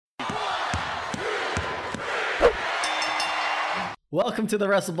Welcome to the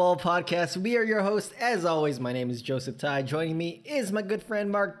Wrestle Ball Podcast. We are your hosts. As always, my name is Joseph Ty. Joining me is my good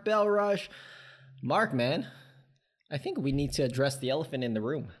friend Mark Belrush. Mark, man, I think we need to address the elephant in the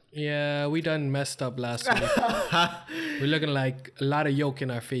room. Yeah, we done messed up last week. We're looking like a lot of yolk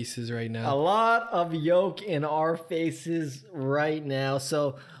in our faces right now. A lot of yolk in our faces right now.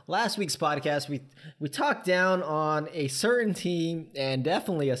 So last week's podcast, we talked down on a certain team and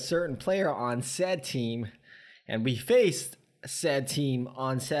definitely a certain player on said team. And we faced said team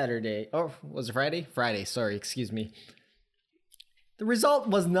on Saturday. Oh, was it Friday? Friday, sorry, excuse me. The result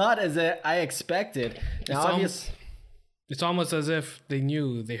was not as I expected. Now, it's almost as if they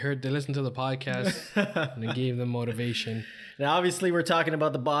knew, they listened to the podcast and it gave them motivation. Now, obviously, we're talking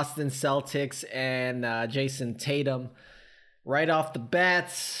about the Boston Celtics and Jason Tatum. Right off the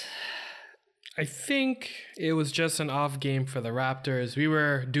bat, I think it was just an off game for the Raptors. We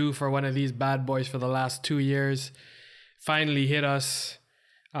were due for one of these bad boys for the last 2 years. Finally hit us.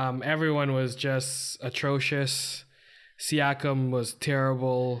 Everyone was just atrocious. Siakam was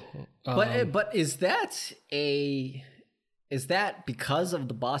terrible. But is that because of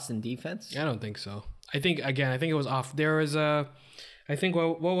the Boston defense? I don't think so. I think it was off. There was what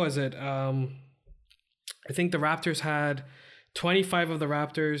was it? I think the Raptors had 25 of the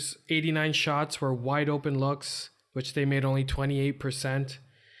Raptors, 89 shots were wide open looks, which they made only 28%.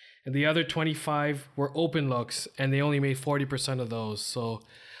 And the other 25 were open looks, and they only made 40% of those. So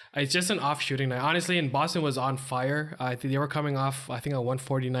it's just an off shooting night. Honestly, and Boston was on fire. I think they were coming off, a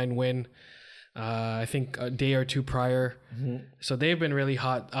 149 win, I think a day or two prior. Mm-hmm. So they've been really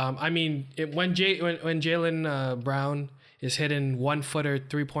hot. When Jaylen Brown is hitting 1-footer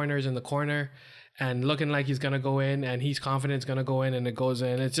 3-pointers in the corner and looking like he's going to go in, and he's confident it's going to go in, and it goes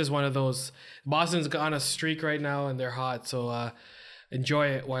in. It's just one of those. Boston's on a streak right now, and they're hot. So, enjoy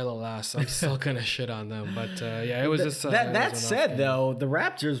it while it lasts. I'm still gonna shit on them, but yeah, it was just that said though, the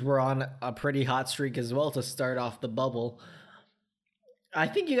Raptors were on a pretty hot streak as well to start off the bubble. I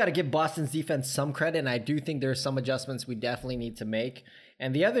think you got to give Boston's defense some credit, and I do think there are some adjustments we definitely need to make.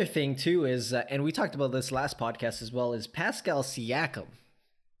 And the other thing too is, and we talked about this last podcast as well, is Pascal Siakam.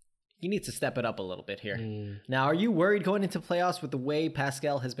 He needs to step it up a little bit here. Now, are you worried going into playoffs with the way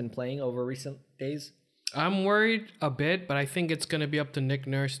Pascal has been playing over recent days? I'm worried a bit, but I think it's going to be up to Nick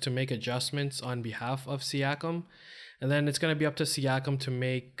Nurse to make adjustments on behalf of Siakam. And then it's going to be up to Siakam to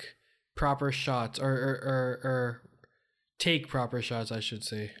make proper shots or take proper shots, I should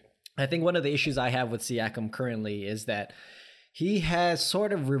say. I think one of the issues I have with Siakam currently is that he has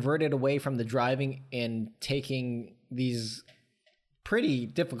sort of reverted away from the driving and taking these pretty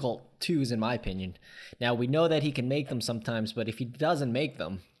difficult twos, in my opinion. Now, we know that he can make them sometimes, but if he doesn't make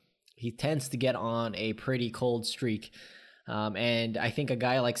them, he tends to get on a pretty cold streak. And I think a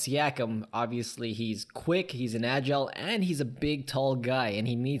guy like Siakam, obviously he's quick, he's an agile, and he's a big, tall guy. And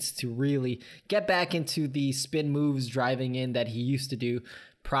he needs to really get back into the spin moves driving in that he used to do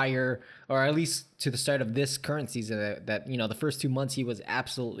prior, or at least to the start of this current season, that the first 2 months he was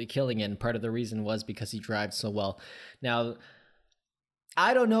absolutely killing it. And part of the reason was because he drives so well. Now,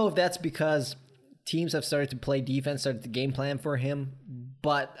 I don't know if that's because teams have started to play defense, started to game plan for him,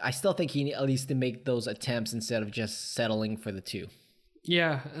 but I still think he at least to make those attempts instead of just settling for the two.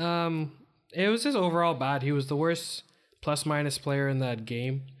 Yeah, it was just overall bad. He was the worst plus-minus player in that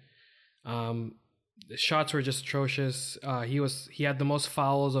game. The shots were just atrocious. He had the most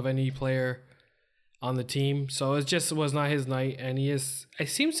fouls of any player on the team, so it just was not his night. And it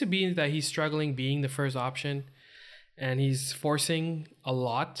seems to be that he's struggling being the first option, and he's forcing a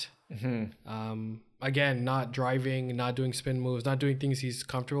lot. Mm-hmm. Again, not driving, not doing spin moves, not doing things he's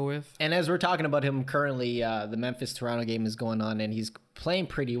comfortable with. And as we're talking about him currently, the Memphis-Toronto game is going on, and he's playing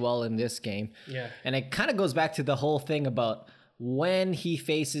pretty well in this game. Yeah. And it kind of goes back to the whole thing about when he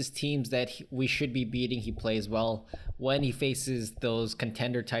faces teams that we should be beating, he plays well. When he faces those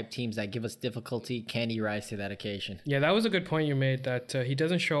contender-type teams that give us difficulty, can he rise to that occasion? Yeah, that was a good point you made, that he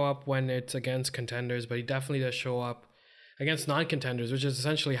doesn't show up when it's against contenders, but he definitely does show up against non-contenders, which is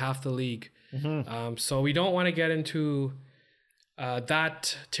essentially half the league. Mm-hmm. So we don't want to get into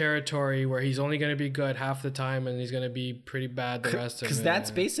that territory where he's only going to be good half the time and he's going to be pretty bad the rest of it. Because that's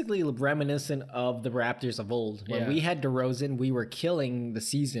basically reminiscent of the Raptors of old. When we had DeRozan, we were killing the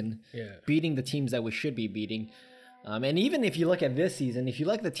season, beating the teams that we should be beating. And even if you look at this season, if you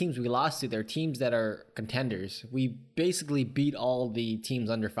look at the teams we lost to, they're teams that are contenders. We basically beat all the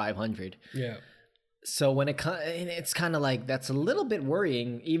teams under 500. Yeah. So when it's kind of like, that's a little bit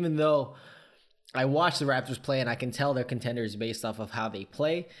worrying, even though I watch the Raptors play and I can tell they're contenders based off of how they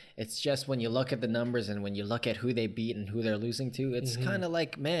play. It's just when you look at the numbers and when you look at who they beat and who they're losing to, it's kind of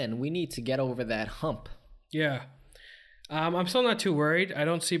like, man, we need to get over that hump. Yeah. I'm still not too worried. I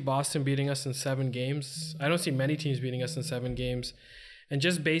don't see Boston beating us in 7 games. I don't see many teams beating us in 7 games. And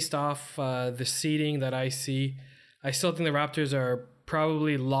just based off the seeding that I see, I still think the Raptors are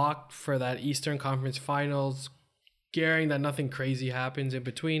probably locked for that Eastern Conference Finals, guaranteeing that nothing crazy happens in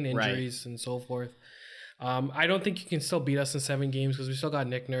between injuries and so forth. I don't think you can still beat us in 7 games because we still got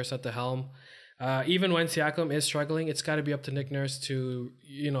Nick Nurse at the helm. Even when Siakam is struggling, it's got to be up to Nick Nurse to,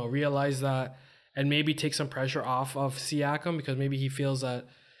 realize that and maybe take some pressure off of Siakam, because maybe he feels that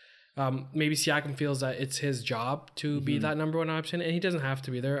maybe Siakam feels that it's his job to be that number 1 option, and he doesn't have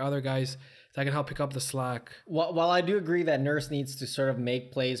to be. There are other guys that can help pick up the slack. While I do agree that Nurse needs to sort of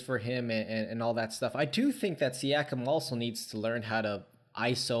make plays for him and all that stuff, I do think that Siakam also needs to learn how to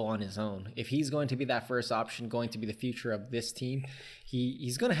ISO on his own. If he's going to be that first option, going to be the future of this team,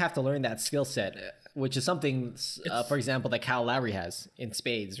 he's going to have to learn that skill set, which is something, for example, that Kyle Lowry has in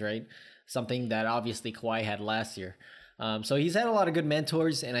spades, right? Something that obviously Kawhi had last year. So he's had a lot of good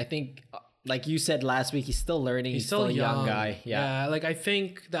mentors, and I think, like you said last week, he's still learning. He's still a young guy. Yeah, like I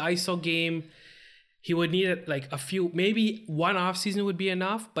think the ISO game, he would need like a few, maybe 1 off season would be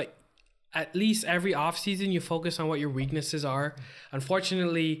enough, but at least every off season you focus on what your weaknesses are.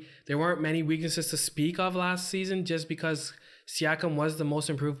 Unfortunately, there weren't many weaknesses to speak of last season just because Siakam was the most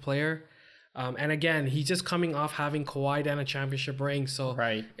improved player. And again, he's just coming off having Kawhi and a championship ring. So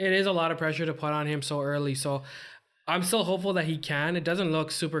it is a lot of pressure to put on him so early. So I'm still hopeful that he can. It doesn't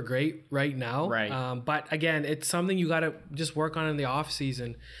look super great right now. But again, it's something you got to just work on in the off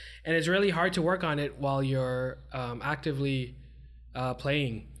season. And it's really hard to work on it while you're actively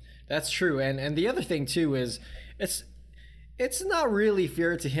playing. That's true. And the other thing too is it's not really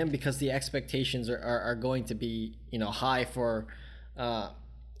fair to him because the expectations are going to be, high for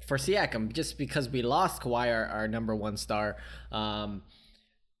Siakam, just because we lost Kawhi, our number 1 star.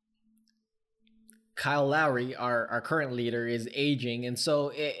 Kyle Lowry, our current leader, is aging, and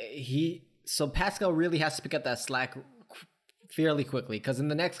so Pascal really has to pick up that slack fairly quickly, because in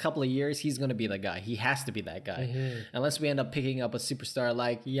the next couple of years he's going to be the guy. He has to be that guy, unless we end up picking up a superstar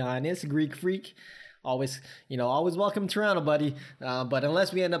like Giannis, Greek Freak. Always welcome Toronto, buddy. But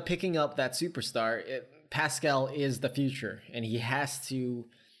unless we end up picking up that superstar, Pascal is the future, and he has to.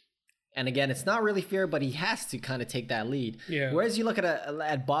 And again, it's not really fair, but he has to kind of take that lead. Yeah. Whereas you look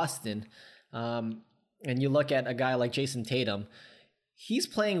at Boston, and you look at a guy like Jason Tatum, he's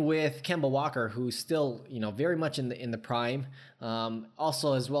playing with Kemba Walker, who's still, very much in the prime.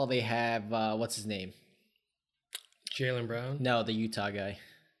 Also, as well, they have what's his name? Jaylen Brown? No, the Utah guy.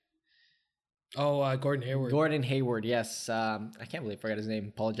 Oh, Gordon Hayward. Gordon Hayward, yes. I can't believe I forgot his name.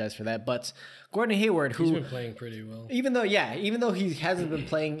 Apologize for that. But Gordon Hayward, he's been playing pretty well. Even though he hasn't been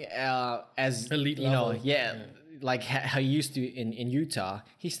playing as elite level. Like how he used to in Utah,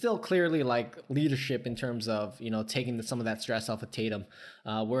 he's still clearly like leadership in terms of taking some of that stress off of Tatum.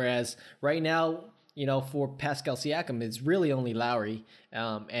 Whereas right now, for Pascal Siakam, it's really only Lowry.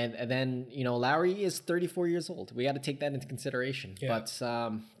 And then, Lowry is 34 years old. We got to take that into consideration. Yeah. But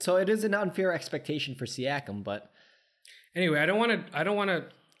so it is an unfair expectation for Siakam. But anyway, I don't want to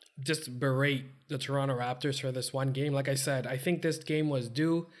just berate the Toronto Raptors for this one game. Like I said, I think this game was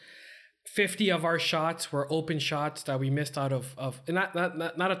due. 50 of our shots were open shots that we missed out of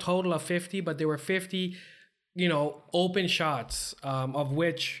not a total of 50, but there were 50, open shots, of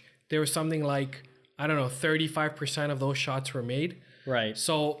which there was something like, 35% of those shots were made. Right.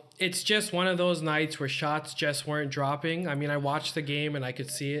 So it's just one of those nights where shots just weren't dropping. I mean, I watched the game and I could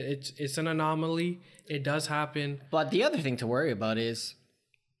see it. It's an anomaly. It does happen. But the other thing to worry about is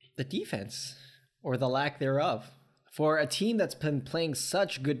the defense, or the lack thereof. For a team that's been playing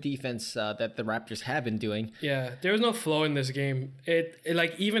such good defense that the Raptors have been doing. Yeah, there was no flow in this game. It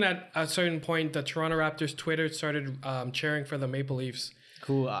like, even at a certain point, the Toronto Raptors Twitter started cheering for the Maple Leafs.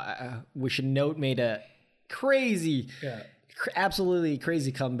 Who we should note made a crazy, absolutely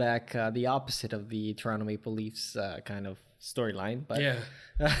crazy comeback, the opposite of the Toronto Maple Leafs kind of storyline. But yeah,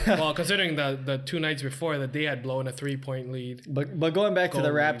 well, considering the 2 nights before that they had blown a 3-point lead. But going back to the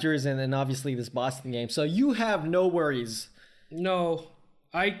Raptors and then obviously this Boston game, so you have no worries. No,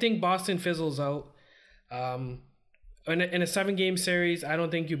 I think Boston fizzles out. In a 7-game series, I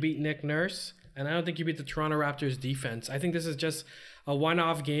don't think you beat Nick Nurse, and I don't think you beat the Toronto Raptors defense. I think this is just a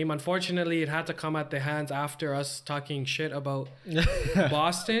one-off game. Unfortunately, it had to come at the hands after us talking shit about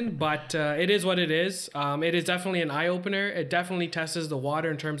Boston, but it is what it is. It is definitely an eye-opener. It definitely tests the water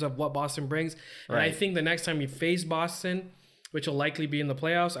in terms of what Boston brings. Right. And I think the next time we face Boston, which will likely be in the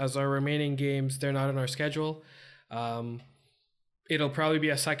playoffs, as our remaining games, they're not on our schedule. It'll probably be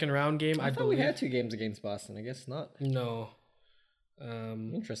a second-round game, I believe. We had 2 games against Boston. I guess not. No.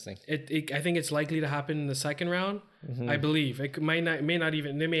 Interesting. I think it's likely to happen in the second round. I believe it may not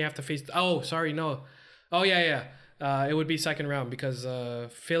even. They may have to face. Oh, sorry, no. Oh yeah. It would be second round because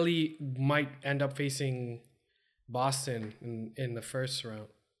Philly might end up facing Boston in the first round.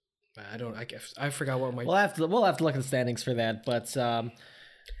 I guess I forgot what my. We'll have to look at the standings for that, but I'm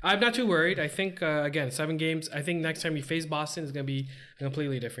not too worried. I think again 7 games. I think next time you face Boston is gonna be a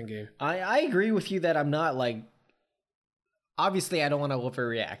completely different game. I agree with you that I'm not like. Obviously, I don't want to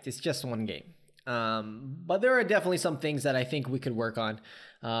overreact. It's just one game. But there are definitely some things that I think we could work on.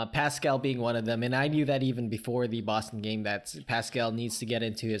 Pascal being one of them. And I knew that even before the Boston game that Pascal needs to get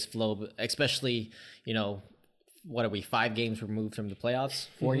into his flow, especially, what are we, 5 games removed from the playoffs?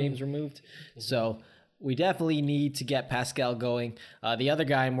 4 games removed? So we definitely need to get Pascal going. The other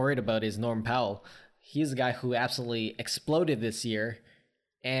guy I'm worried about is Norm Powell. He's a guy who absolutely exploded this year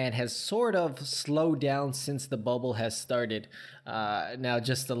and has sort of slowed down since the bubble has started. Now,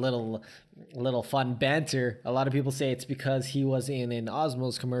 just a little fun banter. A lot of people say it's because he was in an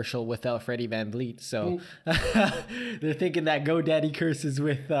Osmos commercial without Freddie VanVleet. So they're thinking that GoDaddy curses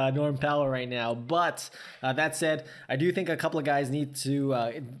with Norm Powell right now. But that said, I do think a couple of guys need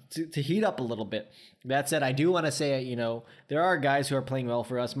to heat up a little bit. That said, I do want to say, there are guys who are playing well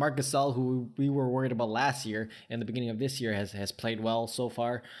for us. Marc Gasol, who we were worried about last year and the beginning of this year, has played well so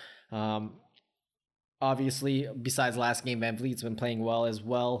far. Obviously, besides last game, VanVleet's been playing well as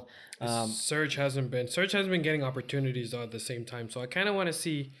well. Serge hasn't been getting opportunities though at the same time. So I kind of want to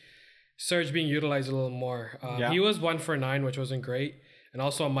see Serge being utilized a little more. He was 1 for 9, which wasn't great, and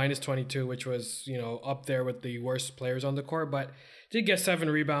also a minus 22, which was up there with the worst players on the court. But did get 7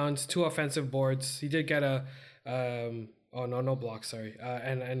 rebounds, 2 offensive boards. He did get a no blocks, sorry,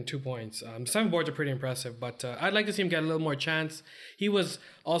 and 2 points. 7 boards are pretty impressive, but I'd like to see him get a little more chance. He was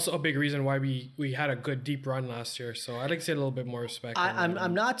also a big reason why we had a good deep run last year, so I'd like to see a little bit more respect.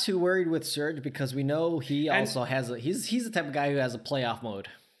 I'm not too worried with Serge because we know he also has he's the type of guy who has a playoff mode.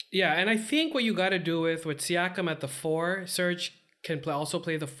 Yeah, and I think what you got to do with Siakam at the 4, Serge can also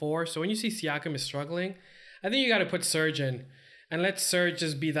play the 4. So when you see Siakam is struggling, I think you got to put Serge in. And let Serge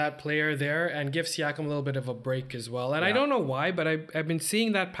just be that player there and give Siakam a little bit of a break as well. And I don't know why, but I've been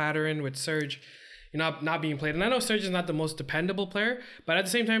seeing that pattern with Serge not being played. And I know Serge is not the most dependable player, but at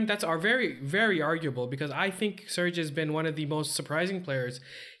the same time, that's very, very arguable because I think Serge has been one of the most surprising players.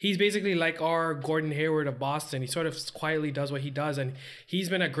 He's basically like our Gordon Hayward of Boston. He sort of quietly does what he does, and he's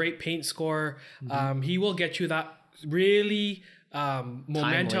been a great paint scorer. He will get you that really...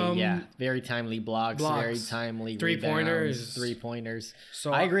 momentum, very timely blocks, very timely 3-pointers.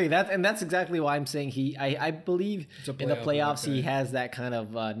 So I agree that's exactly why I'm saying I believe in the playoffs he has that kind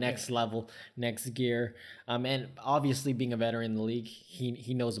of next level, next gear. And obviously being a veteran in the league,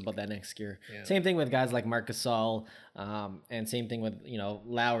 he knows about that next gear. Same thing with guys like Marc Gasol, and same thing with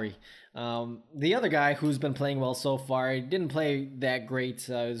Lowry. The other guy who's been playing well so far, he didn't play that great,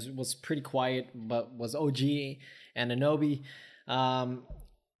 was pretty quiet, but was OG Anunoby.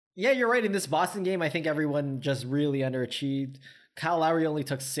 You're right. In this Boston game, I think everyone just really underachieved. Kyle Lowry only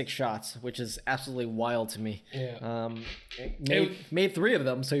took 6 shots, which is absolutely wild to me. Made 3 of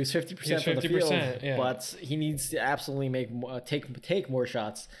them, so he was 50% from the field. But he needs to absolutely take more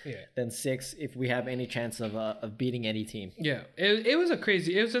shots than 6 if we have any chance of beating any team. It was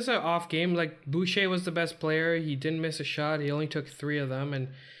it was just an off game. Like Boucher was the best player. He didn't miss a shot. He only took 3 of them, and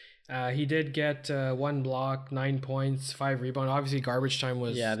he did get 1 block, 9 points, 5 rebounds. Obviously, garbage time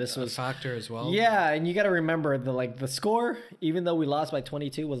was a factor as well. Yeah, and you got to remember the score, even though we lost by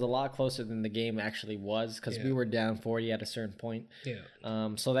 22, was a lot closer than the game actually was because we were down 40 at a certain point.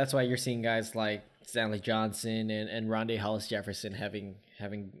 So that's why you're seeing guys like Stanley Johnson and Rondé Hollis-Jefferson having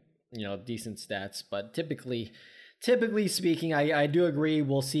decent stats. But typically speaking, I do agree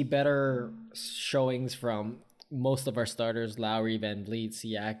we'll see better showings from most of our starters, Lowry, VanVleet,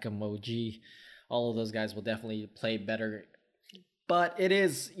 Siakam, OG, all of those guys will definitely play better. But it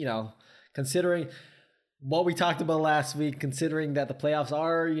is, considering what we talked about last week, considering that the playoffs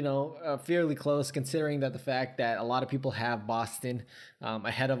are, fairly close, considering that the fact that a lot of people have Boston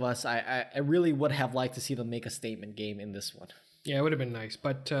ahead of us, I really would have liked to see them make a statement game in this one. Yeah, it would have been nice.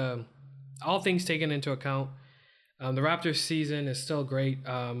 But all things taken into account, the Raptors season is still great.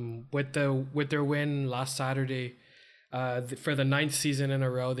 With their win last Saturday, for the 9th season in a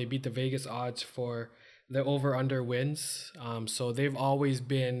row, they beat the Vegas odds for the over/under wins. So they've always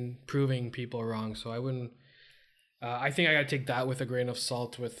been proving people wrong. So I wouldn't. I think I gotta take that with a grain of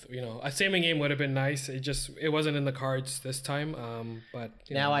salt. With a statement game would have been nice. It wasn't in the cards this time. But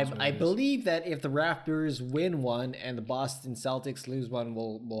now I believe that if the Raptors win one and the Boston Celtics lose one,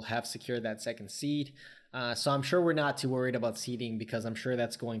 we'll have secured that 2nd seed. So I'm sure we're not too worried about seeding because I'm sure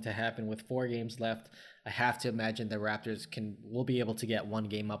that's going to happen with 4 games left. I have to imagine the Raptors will be able to get 1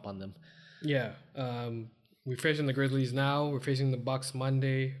 game up on them. Yeah. We're facing the Grizzlies now. We're facing the Bucks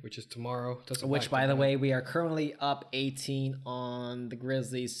Monday, which is tomorrow. Which, by the way, we are currently up 18 on the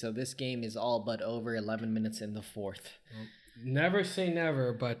Grizzlies. So this game is all but over. 11 minutes in the 4th. Never say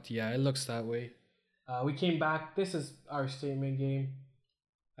never, but yeah, it looks that way. We came back. This is our statement game.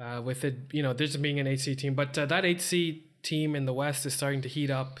 With it, this being an 8C team, but that 8C team in the West is starting to heat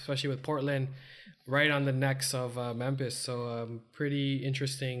up, especially with Portland right on the necks of Memphis. So pretty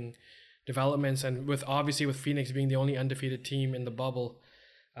interesting developments, and with Phoenix being the only undefeated team in the bubble,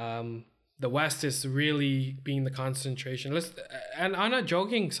 the West is really being the concentration. And on a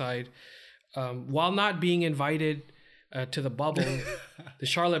joking side, while not being invited to the bubble, the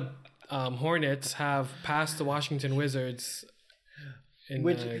Charlotte Hornets have passed the Washington Wizards.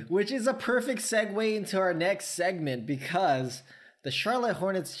 Which is a perfect segue into our next segment, because the Charlotte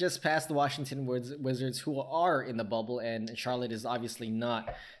Hornets just passed the Washington Wizards, who are in the bubble, and Charlotte is obviously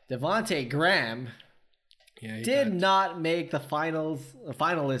not. Devontae Graham did not make the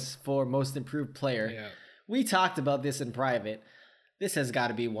finalists for Most Improved Player. Yeah. We talked about this in private. This has got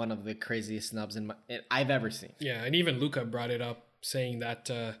to be one of the craziest snubs I've ever seen. Yeah, and even Luka brought it up, saying that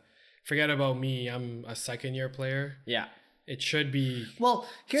forget about me, I'm a second-year player. Yeah. It should be. Well,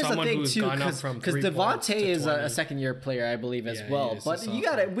 here's the thing too, because Devontae is a second-year player, I believe, as well. But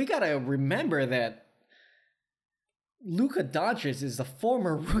we gotta remember that Luka Doncic is the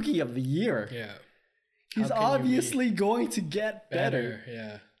former Rookie of the Year. Yeah, he's obviously going to get better.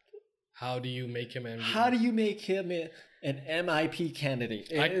 Yeah. How do you make him MVP? How do you make him an MIP candidate?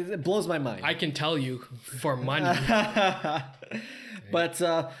 It blows my mind. I can tell you, for money. But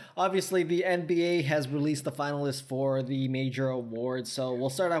obviously, the NBA has released the finalists for the major awards. So we'll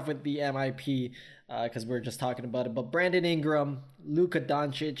start off with the MIP because we're just talking about it. But Brandon Ingram, Luka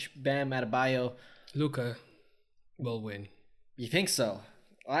Doncic, Bam Adebayo. Luka will win. You think so?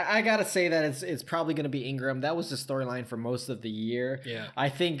 I gotta say that it's probably going to be Ingram. That was the storyline for most of the year. Yeah. I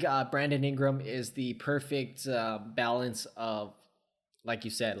think Brandon Ingram is the perfect balance of, like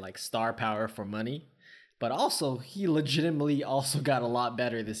you said, like star power for money. But also, he legitimately also got a lot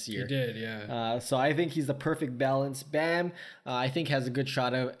better this year. He did, yeah. So I think he's the perfect balance. Bam, I think, has a good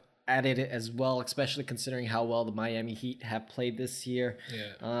shot at it as well, especially considering how well the Miami Heat have played this year.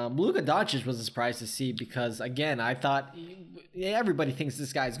 Yeah. Luka Doncic was a surprise to see because, again, I thought everybody thinks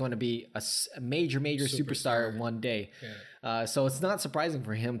this guy is going to be a major superstar one day. Yeah. So it's not surprising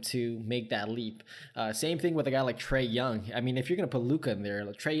for him to make that leap. Same thing with a guy like Trae Young. I mean, if you're going to put Luka in there,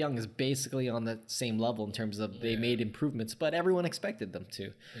 Trae Young is basically on the same level in terms of they made improvements, but everyone expected them to.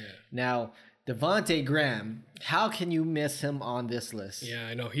 Yeah. Now, Devontae Graham, how can you miss him on this list? Yeah,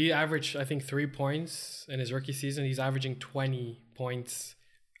 I know. He averaged, I think, 3 points in his rookie season. He's averaging 20 points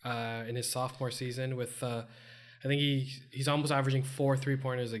in his sophomore season with, I think he's almost averaging 4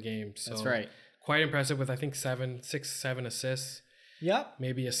 3-pointers a game. So that's right. Quite impressive with, I think, 7 assists. Yep.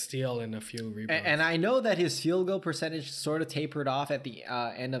 Maybe a steal and a few rebounds. And I know that his field goal percentage sort of tapered off at the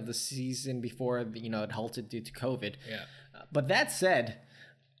end of the season before, it halted due to COVID. Yeah. But that said,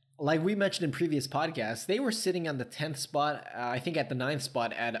 like we mentioned in previous podcasts, they were sitting on the 10th spot, I think at the 9th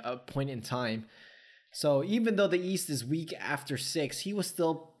spot at a point in time. So even though the East is weak after 6, he was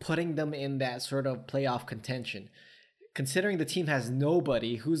still putting them in that sort of playoff contention. Considering the team has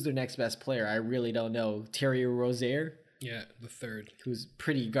nobody, who's their next best player? I really don't know. Terry Rozier? Yeah, the third. Who's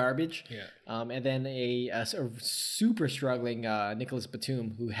pretty garbage. Yeah. And then a sort of super struggling Nicholas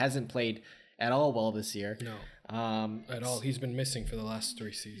Batum, who hasn't played at all well this year. No. At all. He's been missing for the last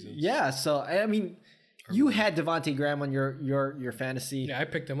 3 seasons. Yeah, so, I mean, you had Devontae Graham on your fantasy. Yeah, I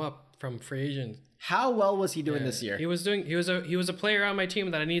picked him up from free agent. How well was he doing this year? He was a player on my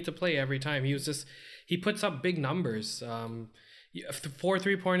team that I needed to play every time. He puts up big numbers. 4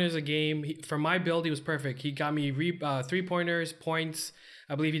 3-pointers a game. For my build, he was perfect. He got me 3-pointers, points.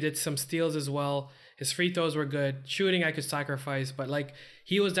 I believe he did some steals as well. His free throws were good. Shooting, I could sacrifice, but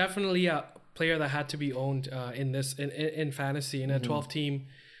he was definitely a player that had to be owned in fantasy, in a 12-team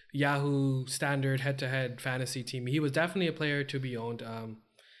Yahoo standard head-to-head fantasy team. He was definitely a player to be owned.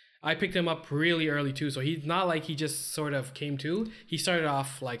 I picked him up really early too, so he's not like he just sort of came to. He started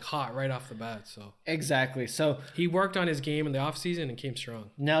off hot right off the bat. So exactly. So he worked on his game in the offseason and came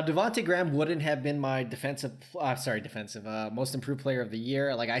strong. Now Devontae Graham wouldn't have been my most improved player of the year.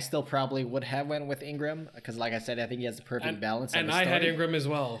 I still probably would have went with Ingram because, like I said, I think he has the perfect balance. And I had Ingram as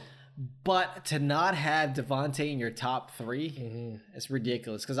well. But to not have Devontae in your top 3, it's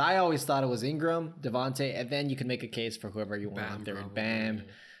ridiculous. Because I always thought it was Ingram, Devontae, and then you can make a case for whoever you want out there. And Bam.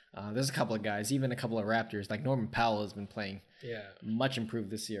 There's a couple of guys, even a couple of Raptors, like Norman Powell has been playing much improved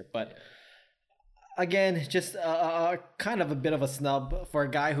this year. But again, just kind of a bit of a snub for a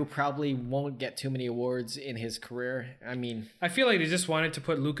guy who probably won't get too many awards in his career. I mean, I feel like they just wanted to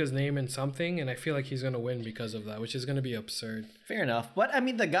put Luka's name in something, and I feel like he's going to win because of that, which is going to be absurd. Fair enough. But I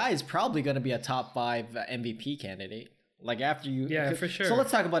mean, the guy is probably going to be a top 5 MVP candidate. Like after you, for sure. So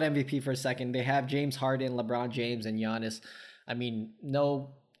let's talk about MVP for a second. They have James Harden, LeBron James, and Giannis. I mean,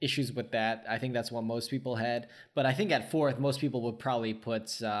 no issues with that. I think that's what most people had. But I think at 4th, most people would probably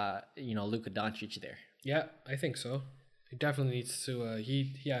put, Luka Doncic there. Yeah, I think so. He definitely needs to.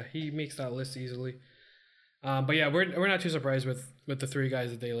 He makes that list easily. But yeah, we're not too surprised with the 3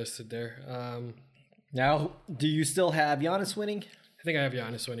 guys that they listed there. Now, do you still have Giannis winning? I think I have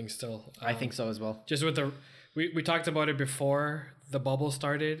Giannis winning still. I think so as well. Just with we talked about it before the bubble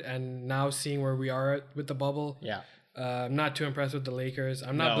started, and now seeing where we are with the bubble. Yeah. I'm not too impressed with the Lakers.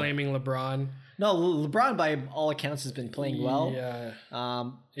 I'm not blaming LeBron. No, LeBron by all accounts has been playing well. Yeah.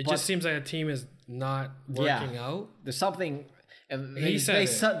 It just seems like the team is not working out. There's something, and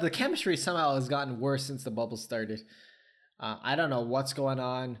the chemistry somehow has gotten worse since the bubble started. I don't know what's going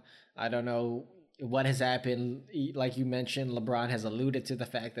on. I don't know what has happened. Like you mentioned, LeBron has alluded to the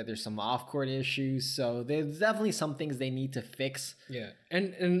fact that there's some off-court issues. So there's definitely some things they need to fix. Yeah.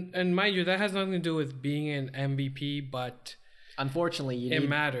 And mind you, that has nothing to do with being an MVP, but unfortunately, it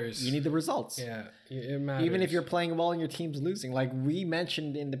matters. You need the results. Yeah, it matters. Even if you're playing well and your team's losing. Like we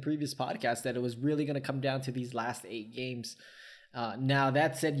mentioned in the previous podcast that it was really going to come down to these last 8 games. Now,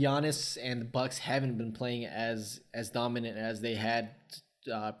 that said, Giannis and the Bucks haven't been playing as dominant as they had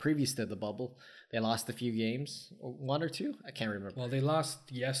previous to the bubble. They lost a few games, 1 or 2. I can't remember. Well, they lost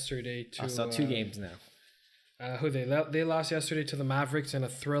yesterday to. So 2 games now. They lost yesterday to the Mavericks in a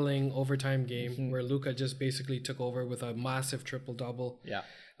thrilling overtime game where Luka just basically took over with a massive triple-double. Yeah.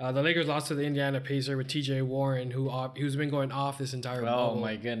 The Lakers lost to the Indiana Pacers with TJ Warren, who's been going off this entire bubble. Oh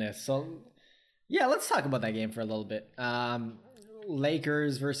my goodness! So, yeah, let's talk about that game for a little bit.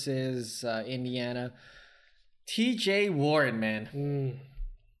 Lakers versus Indiana. TJ Warren, man.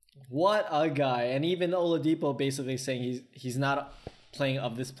 What a guy. And even Oladipo basically saying he's not playing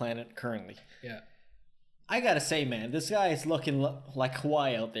of this planet currently. Yeah. I gotta say, man, this guy is looking like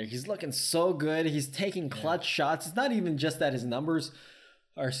Kawhi out there. He's looking so good. He's taking clutch shots. It's not even just that his numbers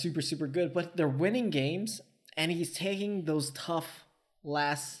are super, super good, but they're winning games, and he's taking those tough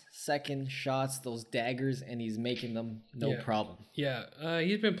last-second shots, those daggers, and he's making them no problem. Yeah,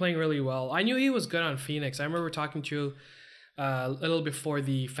 he's been playing really well. I knew he was good on Phoenix. I remember talking to you a little before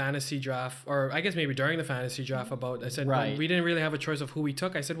the fantasy draft, or I guess maybe during the fantasy draft I said, well, we didn't really have a choice of who we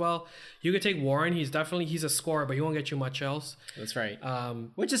took. I said, well, you could take Warren. He's a scorer, but he won't get you much else. That's right.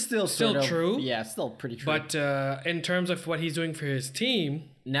 Which is still true. Yeah, still pretty true. But in terms of what he's doing for his team.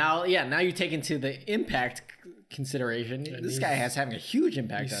 Now you take into the impact consideration. This guy has having a huge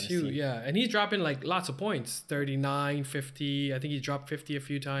impact on his team. Yeah, and he's dropping like lots of points, 39, 50. I think he dropped 50 a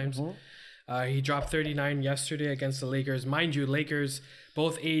few times. He dropped 39 yesterday against the Lakers. Mind you, Lakers,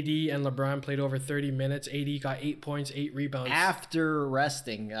 both AD and LeBron played over 30 minutes. AD got 8 points, 8 rebounds. After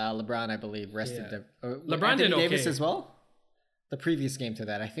resting, LeBron, I believe, rested. LeBron did okay. Davis as well? The previous game to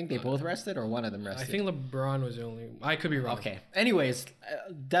that. I think they both rested or one of them rested. I think LeBron was the only... I could be wrong. Okay. Anyways,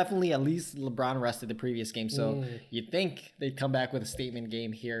 definitely at least LeBron rested the previous game. So you'd think they'd come back with a statement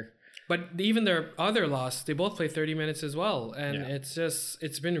game here. But even their other loss, they both played 30 minutes as well. And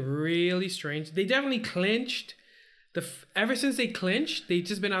it's been really strange. They definitely clinched. Ever since they clinched, they've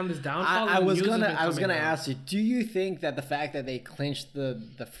just been on this downfall. I was gonna ask you, do you think that the fact that they clinched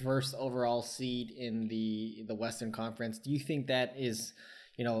the first overall seed in the Western Conference, do you think that is,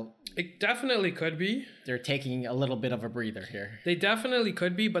 it definitely could be. They're taking a little bit of a breather here. They definitely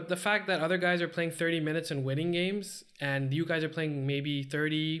could be, but the fact that other guys are playing 30 minutes and winning games, and you guys are playing maybe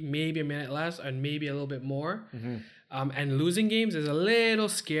 30, maybe a minute less, and maybe a little bit more, and losing games is a little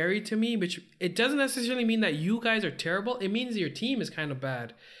scary to me, which it doesn't necessarily mean that you guys are terrible. It means your team is kind of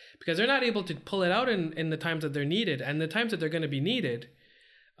bad because they're not able to pull it out in the times that they're needed, and the times that they're going to be needed,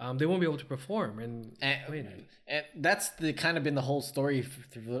 they won't be able to perform. And that's the kind of been the whole story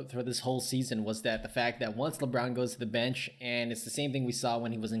for this whole season, was that the fact that once LeBron goes to the bench, and it's the same thing we saw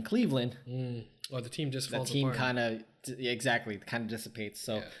when he was in Cleveland. Well, the team just falls apart. The team kind of dissipates.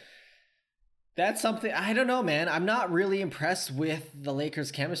 So that's something, I don't know, man. I'm not really impressed with the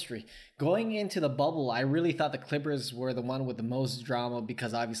Lakers' chemistry. Going into the bubble, I really thought the Clippers were the one with the most drama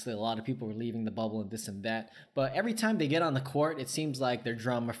because obviously a lot of people were leaving the bubble and this and that. But every time they get on the court, it seems like they're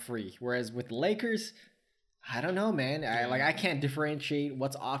drama-free. Whereas with the Lakers, I don't know, man. I can't differentiate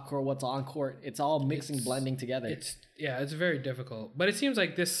what's off court, what's on court. It's all mixing, blending together. It's very difficult. But it seems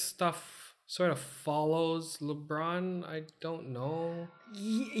like this stuff sort of follows LeBron. I don't know.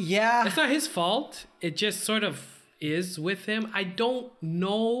 Yeah. It's not his fault. It just sort of is with him. I don't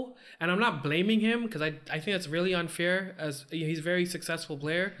know, and I'm not blaming him because I think that's really unfair, as he's a very successful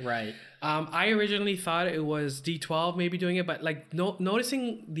player. Right. I originally thought it was D12 maybe doing it, but like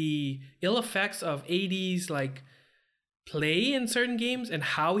noticing the ill effects of AD's like play in certain games and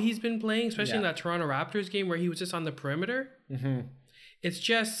how he's been playing, especially in that Toronto Raptors game where he was just on the perimeter. Mm-hmm. It's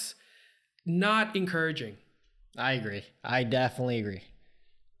just not encouraging. I agree. I definitely agree.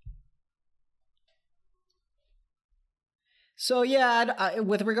 So yeah,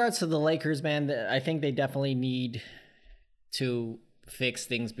 with regards to the Lakers, man, I think they definitely need to fix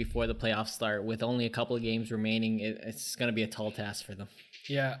things before the playoffs start. With only a couple of games remaining, it's going to be a tall task for them.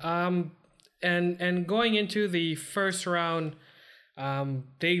 Yeah. And going into the first round,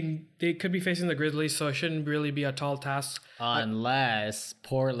 they could be facing the Grizzlies, so it shouldn't really be a tall task unless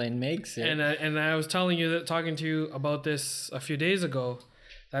Portland makes it. And I was talking to you about this a few days ago,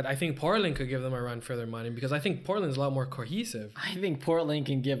 that I think Portland could give them a run for their money, because I think Portland's a lot more cohesive. I think Portland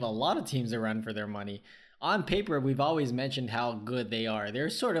can give a lot of teams a run for their money. On paper, we've always mentioned how good they are. They're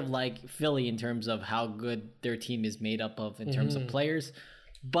sort of like Philly in terms of how good their team is made up of in terms of players.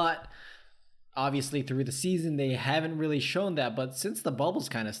 But obviously through the season, they haven't really shown that. But since the bubbles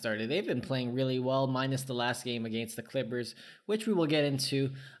kind of started, they've been playing really well, minus the last game against the Clippers, which we will get into.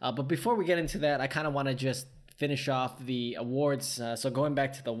 But before we get into that, I kind of want to just finish off the awards. So going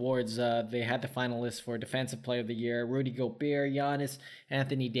back to the awards, they had the finalists for Defensive Player of the Year: Rudy Gobert, Giannis,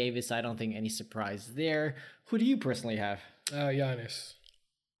 Anthony Davis. I don't think any surprise there. Who do you personally have? Giannis.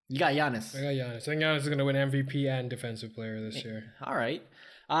 You got Giannis. I got Giannis. I think Giannis is going to win MVP and Defensive Player this year. All right.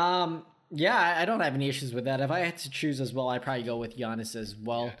 Yeah, I don't have any issues with that. If I had to choose as well, I'd probably go with Giannis as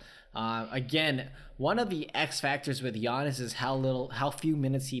well. Yeah. Again, one of the X factors with Giannis is how few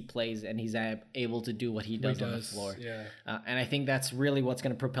minutes he plays, and he's able to do what he does on the floor. Yeah. And I think that's really what's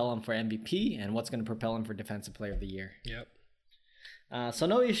going to propel him for MVP and what's going to propel him for Defensive Player of the Year. Yep. So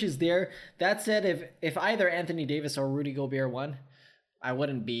no issues there. That said, if either Anthony Davis or Rudy Gobert won, I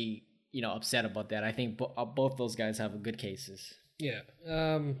wouldn't be upset about that. I think both those guys have good cases. Yeah.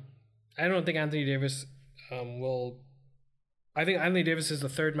 I don't think Anthony Davis will. I think Anthony Davis is the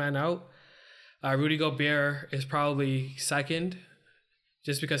third man out. Rudy Gobert is probably second,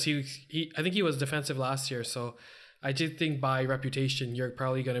 just because I think he was defensive last year. So I did think by reputation, you're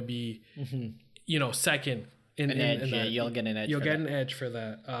probably going to be, second in that. You'll get an edge. You'll get an edge for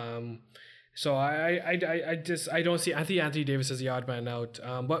that. So I don't see. I think Anthony Davis is the odd man out.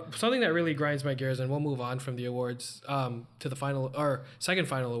 But something that really grinds my gears, and we'll move on from the awards to the final or second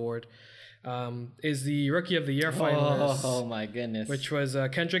final award. Is the Rookie of the Year finalist. Oh my goodness. Which was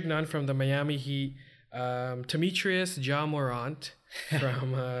Kendrick Nunn from the Miami Heat, Demetrius Ja Morant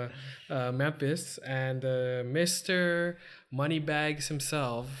from Memphis, and Mr. Moneybags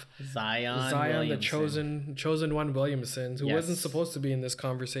himself, Zion, the chosen one Williamson, who wasn't supposed to be in this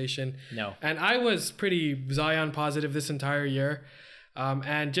conversation. No. And I was pretty Zion positive this entire year.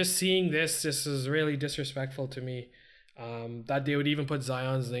 And just seeing this is really disrespectful to me. That they would even put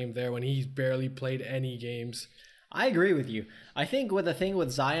Zion's name there when he's barely played any games. I agree with you. I think the thing with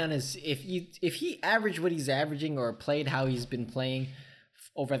Zion is if he averaged what he's averaging or played how he's been playing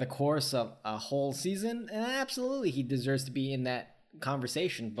over the course of a whole season, absolutely he deserves to be in that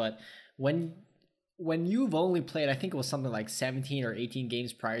conversation. But when you've only played, I think it was something like 17 or 18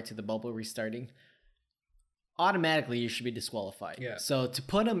 games prior to the bubble restarting, automatically you should be disqualified. Yeah. So to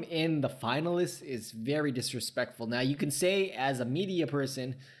put him in the finalists is very disrespectful. Now you can say as a media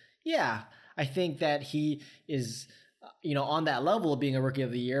person, yeah, I think that he is, on that level of being a Rookie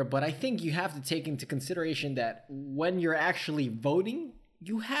of the Year. But I think you have to take into consideration that when you're actually voting,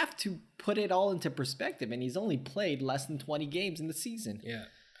 you have to put it all into perspective. And he's only played less than 20 games in the season. Yeah.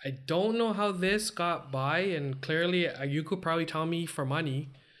 I don't know how this got by. And clearly you could probably tell me for money.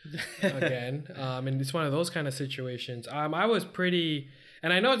 Again, and it's one of those kind of situations. I was pretty,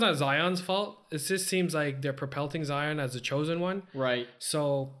 and I know it's not Zion's fault. It just seems like they're propelling Zion as the chosen one, right?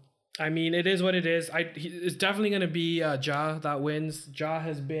 So, I mean, it is what it is. It's definitely going to be Ja that wins. Ja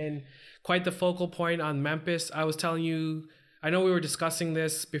has been quite the focal point on Memphis. I was telling you, I know we were discussing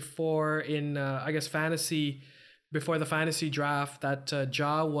this before in fantasy, before the fantasy draft, that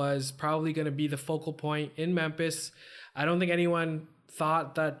Ja was probably going to be the focal point in Memphis. I don't think anyone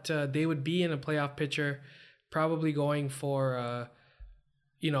thought that they would be in a playoff picture, probably going for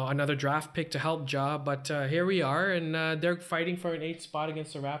another draft pick to help Ja, but here we are, and they're fighting for an 8th spot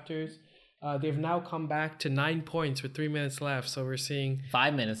against the Raptors. They've now come back to 9 points with 3 minutes left. So we're seeing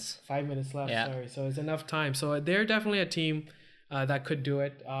 5 minutes. 5 minutes left. Yeah. Sorry. So it's enough time. So they're definitely a team that could do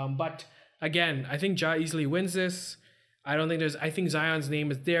it. But again, I think Ja easily wins this. I think Zion's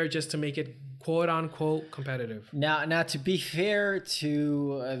name is there just to make it quote unquote competitive. Now to be fair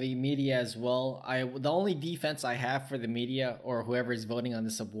to the media as well, the only defense I have for the media or whoever is voting on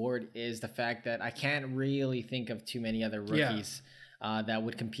this award is the fact that I can't really think of too many other rookies that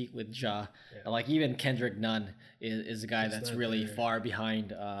would compete with Ja. Like even Kendrick Nunn is a guy that's really far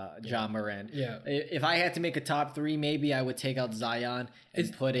behind Ja Morant. Yeah. If I had to make a top 3, maybe I would take out Zion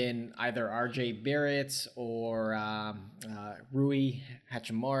and put in either RJ Barrett or Rui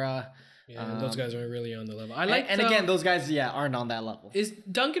Hachimura. Yeah, those guys aren't really on the level. Again, those guys, aren't on that level. Is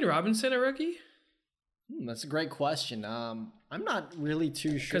Duncan Robinson a rookie? That's a great question. I'm not really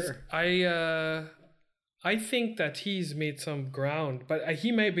too sure. I think that he's made some ground, but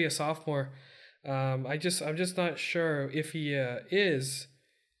he may be a sophomore. I'm just not sure if he is.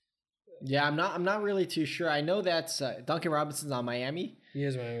 Yeah, I'm not really too sure. I know that Duncan Robinson's on Miami. He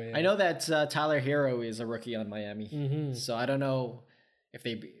is Miami. Yeah. I know that Tyler Hero is a rookie on Miami. Mm-hmm. So I don't know if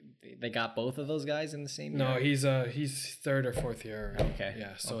they got both of those guys in the same year. No, he's third or fourth year. Okay.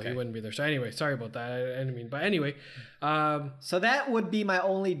 Yeah, so he wouldn't be there. So anyway, sorry about that. I didn't mean, but anyway. So that would be my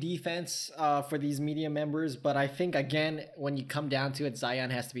only defense for these media members. But I think, again, when you come down to it, Zion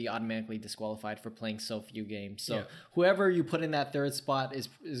has to be automatically disqualified for playing so few games. So whoever you put in that third spot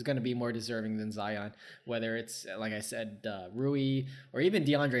is going to be more deserving than Zion. Whether it's, like I said, Rui or even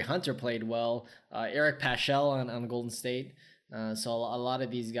DeAndre Hunter played well. Eric Paschal on Golden State. So a lot of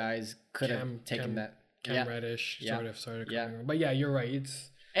these guys could have taken that. Cam Reddish sort of coming around. But yeah, you're right.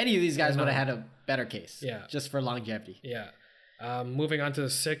 Any of these guys would have had a better case. Yeah. Just for longevity. Yeah. Moving on to the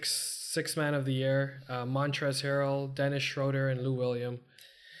sixth man of the year, Montrezl Harrell, Dennis Schroeder, and Lou Williams.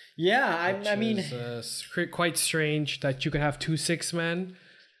 Yeah, I mean, it's quite strange that you could have 2 6-men.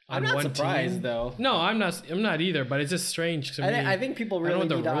 I'm not surprised though. No, I'm not either. But it's just strange to me. I think people really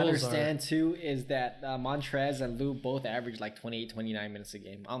need to understand too is that Montrez and Lou both average like 28, 29 minutes a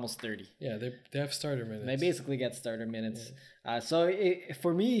game, almost 30. Yeah, they have starter minutes. They basically get starter minutes. Yeah.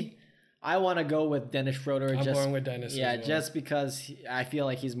 For me, I want to go with Dennis Schroeder. I'm going with Dennis. Yeah, as well. just because I feel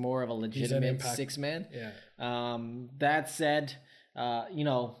like he's more of a legitimate 6-man. Yeah. That said,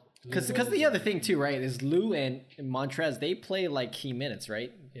 because the other thing too, right, is Lou and Montrez, they play like key minutes,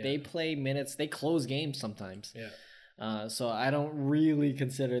 right? Yeah. They play minutes. They close games sometimes. Yeah. So I don't really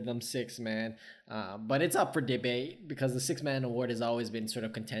consider them 6-man. But it's up for debate because the 6-man award has always been sort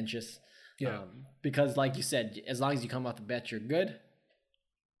of contentious. Yeah. Because like you said, as long as you come off the bench, you're good.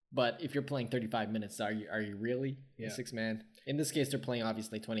 But if you're playing 35 minutes, are you really a 6-man? In this case, they're playing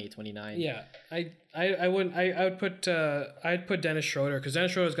obviously 28, 29. Yeah, I'd put Dennis Schroeder because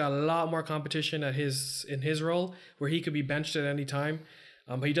Dennis Schroeder's got a lot more competition in his role where he could be benched at any time.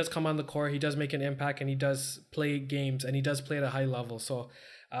 But he does come on the court, he does make an impact, and he does play games, and he does play at a high level. So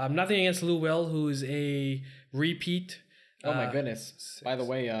nothing against Lou Will, who is a repeat. Oh my goodness! By the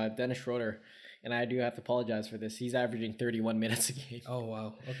way, Dennis Schroeder. And I do have to apologize for this. He's averaging 31 minutes a game. Oh,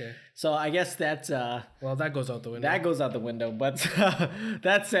 wow. Okay. So I guess that's... well, that goes out the window. That goes out the window. But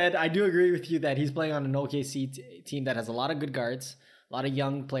that said, I do agree with you that he's playing on an OKC team that has a lot of good guards, a lot of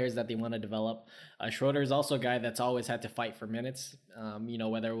young players that they want to develop. Schroeder is also a guy that's always had to fight for minutes,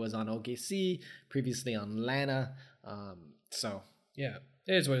 whether it was on OKC, previously on Atlanta. Yeah,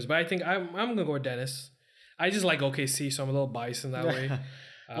 it is what it is. But I think I'm going to go with Dennis. I just like OKC, so I'm a little biased in that way.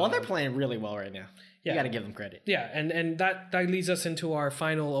 Well, they're playing really well right now. Yeah. You got to give them credit. Yeah, and that leads us into our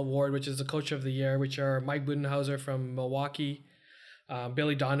final award, which is the Coach of the Year, which are Mike Budenholzer from Milwaukee,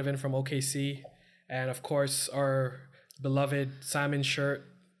 Billy Donovan from OKC, and of course our beloved Simon Shirt,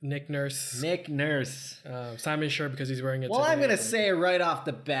 Nick Nurse. Simon Shirt because he's wearing it. Well, I'm going to say right off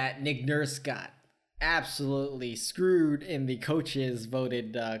the bat, Nick Nurse got absolutely screwed in the coaches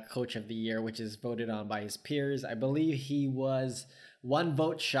voted Coach of the Year, which is voted on by his peers. I believe he was 1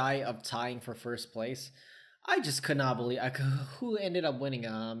 vote shy of tying for first place. I just could not believe who ended up winning.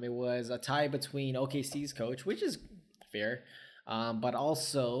 It was a tie between OKC's coach, which is fair, but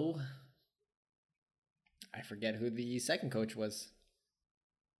also I forget who the second coach was.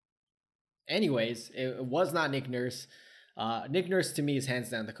 Anyways, it was not Nick Nurse. Nick Nurse to me is hands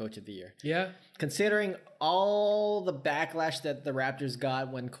down the Coach of the Year. Yeah. Considering all the backlash that the Raptors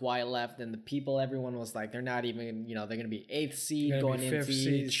got when Kawhi left and everyone was like, they're not even, they're going to be 8th seed going into 5th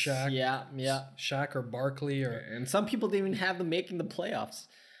seed, Shaq. Yeah. Shaq or Barkley and some people didn't even have them making the playoffs,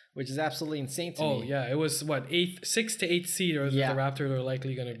 which is absolutely insane to me. Oh, yeah. It was 6th to 8th seed or the Raptors are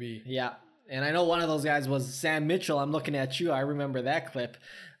likely going to be. Yeah. And I know one of those guys was Sam Mitchell. I'm looking at you. I remember that clip.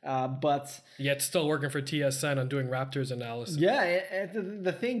 But yet still working for TSN on doing Raptors analysis. Yeah, and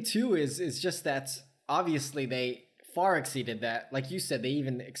the thing too is just that obviously they far exceeded that. Like you said, they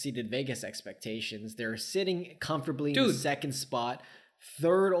even exceeded Vegas expectations. They're sitting comfortably in the second spot,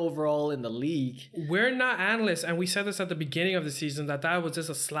 third overall in the league. We're not analysts, and we said this at the beginning of the season that was just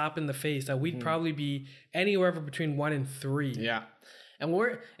a slap in the face, that we'd probably be anywhere between 1 and 3. Yeah, and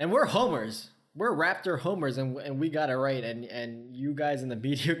we're homers. We're Raptor homers, and we got it right, and you guys in the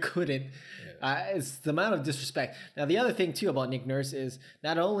media couldn't. It's the amount of disrespect. Now, the other thing too about Nick Nurse is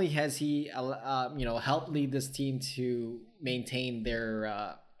not only has he helped lead this team to maintain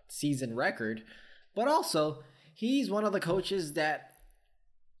their season record, but also he's one of the coaches that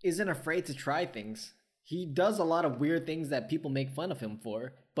isn't afraid to try things. He does a lot of weird things that people make fun of him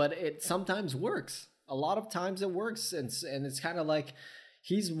for, but it sometimes works. A lot of times it works, and it's kind of like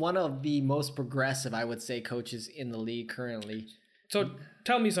he's one of the most progressive, I would say, coaches in the league currently. So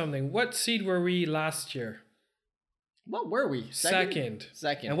tell me something. What seed were we last year? What were we? Second.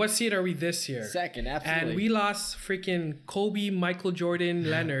 And what seed are we this year? Second, absolutely. And we lost freaking Kobe, Michael Jordan,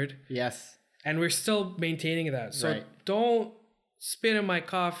 Leonard. Yes. And we're still maintaining that. So don't spit in my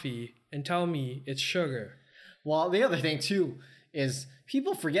coffee and tell me it's sugar. Well, the other thing too is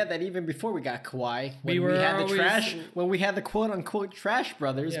people forget that even before we got Kawhi, when we had the quote unquote trash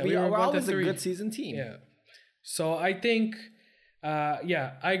brothers, we were always a good season team. Yeah. So I think,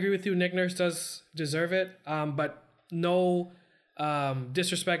 I agree with you. Nick Nurse does deserve it, but no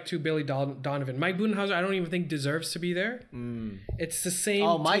disrespect to Billy Donovan. Mike Budenholzer, I don't even think deserves to be there. It's the same.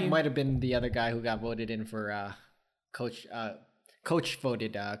 Oh, Mike might have been the other guy who got voted in for coach. Coach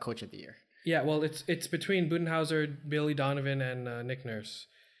voted coach of the year. Yeah, well, it's between Budenholzer, Billy Donovan, and Nick Nurse.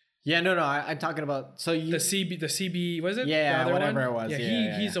 Yeah, no, I'm talking about the CB, was it? Yeah, whatever it was.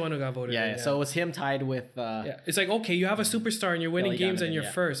 Yeah, he's the one who got voted. Yeah, so it was him tied with. It's like, okay, you have a superstar and you're winning Billy games Donovan, and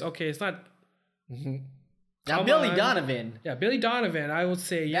you're first. Okay, it's not. Now Billy Donovan. Yeah, Billy Donovan, I would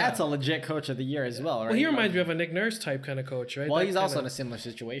say. That's a legit coach of the year as well, right? Well, he reminds me of a Nick Nurse type kind of coach, right? Well, he's also in a similar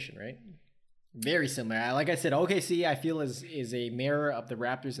situation, right? Very similar. Like I said, OKC, I feel is a mirror of the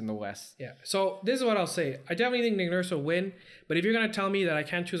Raptors in the West. Yeah. So this is what I'll say. I definitely think Nick Nurse will win. But if you're going to tell me that I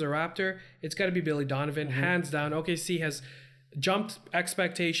can't choose a Raptor, it's got to be Billy Donovan. Hands down. OKC has jumped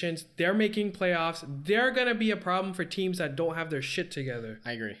expectations. They're making playoffs. They're going to be a problem for teams that don't have their shit together.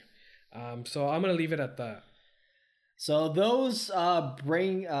 I agree. So I'm going to leave it at that. So those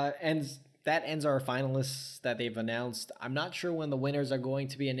ends our finalists that they've announced. I'm not sure when the winners are going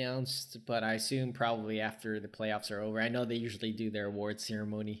to be announced, but I assume probably after the playoffs are over. I know they usually do their awards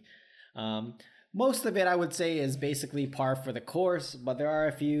ceremony. Most of it, I would say, is basically par for the course, but there are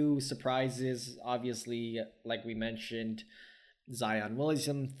a few surprises. Obviously, like we mentioned, Zion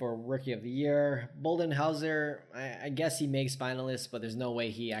Williamson for Rookie of the Year. Budenholzer, I guess he makes finalists, but there's no way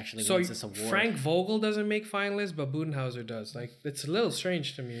he actually wins this award. Frank Vogel doesn't make finalists, but Budenholzer does. Like, it's a little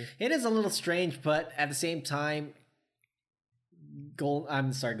strange to me. It is a little strange, but at the same time,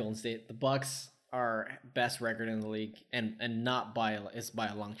 Golden State. The Bucks are best record in the league, and not by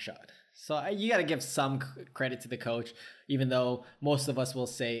a long shot. So you got to give some credit to the coach, even though most of us will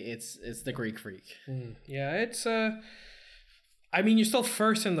say it's the Greek Freak. Yeah, it's I mean, you're still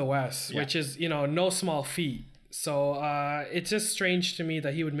first in the West, which is, no small feat. So it's just strange to me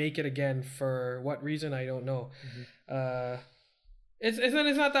that he would make it again. For what reason, I don't know.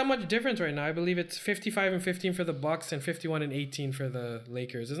 It's not that much difference right now. I believe it's 55-15 for the Bucks and 51-18 for the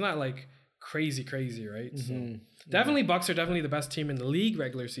Lakers. It's not like crazy, right? So definitely Bucks are definitely the best team in the league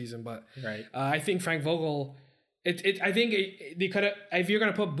regular season. But I think Frank Vogel. I think they could have. If you're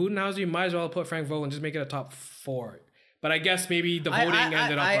gonna put Budenholzer, you might as well put Frank Vogel and just make it a top 4. But I guess maybe the voting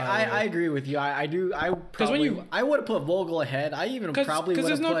ended up. I agree with you. I do. I would have put Vogel ahead. I even probably would have put. Because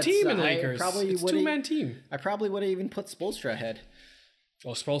there's no team in Lakers. It's a 2-man team. I probably would have even put Spoelstra ahead.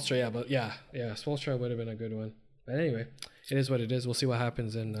 Oh, Spoelstra, yeah, Spoelstra would have been a good one. But anyway, it is what it is. We'll see what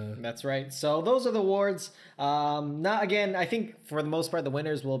happens. That's right. So those are the awards. I think for the most part, the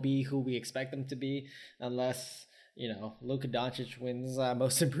winners will be who we expect them to be, unless Luka Doncic wins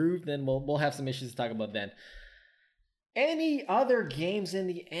Most Improved. Then we'll have some issues to talk about then. Any other games in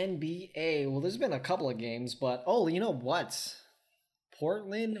the NBA? Well, there's been a couple of games, but you know what?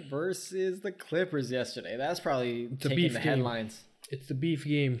 Portland versus the Clippers yesterday. That's probably taking the headlines. It's the beef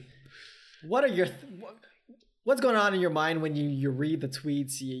game. What are what's going on in your mind when you read the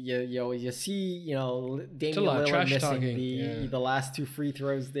tweets? You see Damian Lillard missing the last 2 free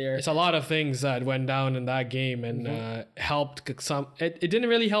throws there. It's a lot of things that went down in that game and helped some. It didn't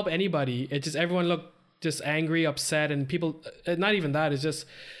really help anybody. It just everyone looked just angry, upset, and people. Not even that. It's just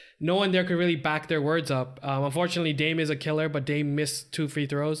no one there could really back their words up. Unfortunately, Dame is a killer, but Dame missed 2 free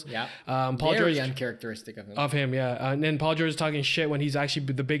throws. Yeah. Paul Very George uncharacteristic of him. Of him, yeah. And then Paul George is talking shit when he's actually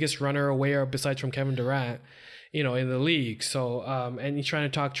the biggest runner away, besides from Kevin Durant, in the league. So, and he's trying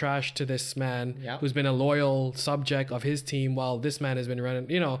to talk trash to this man who's been a loyal subject of his team, while this man has been running,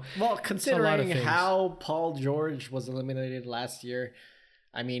 Well, considering how Paul George was eliminated last year,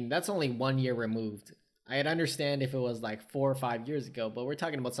 I mean, that's only 1 year removed. I'd understand if it was like 4 or 5 years ago, but we're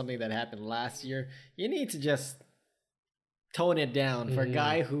talking about something that happened last year. You need to just tone it down for a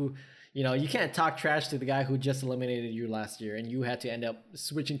guy who, you can't talk trash to the guy who just eliminated you last year and you had to end up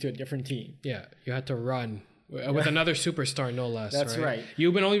switching to a different team. Yeah, you had to run with another superstar, no less. That's right.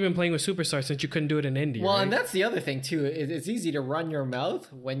 You've only been playing with superstars since you couldn't do it in India. Well, right? and that's the other thing too. It's easy to run your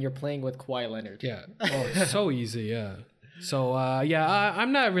mouth when you're playing with Kawhi Leonard. Yeah. Oh, so easy. Yeah. So,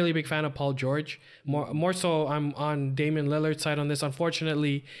 I'm not a really big fan of Paul George. More so, I'm on Damian Lillard's side on this.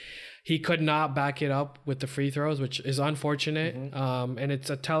 Unfortunately, he could not back it up with the free throws, which is unfortunate. And it's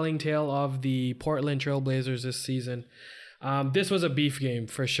a telling tale of the Portland Trailblazers this season. This was a beef game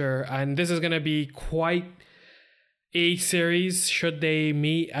for sure. And this is going to be quite a series should they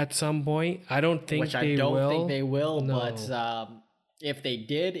meet at some point. I don't think they will. Which I don't think they will, no. But if they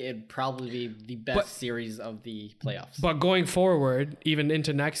did, it'd probably be the best series of the playoffs. But going forward, even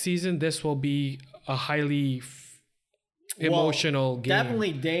into next season, this will be a highly emotional game.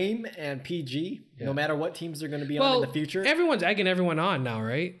 Definitely Dame and PG, no matter what teams they're going to be on in the future. Everyone's egging everyone on now,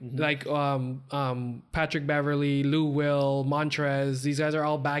 right? Like Patrick Beverly, Lou Will, Montrez. These guys are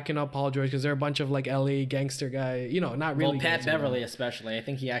all backing up Paul George because they're a bunch of like LA gangster guy. Not really. Well, Pat Beverly especially. I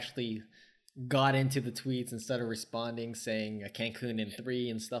think he actually got into the tweets instead of responding, saying Cancun in 3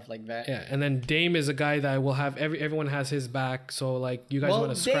 and stuff like that. Yeah, and then Dame is a guy that will have everyone has his back. So like you guys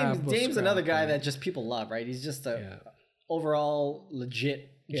want to scrap. Dame's another guy that just people love, right? He's just a overall legit,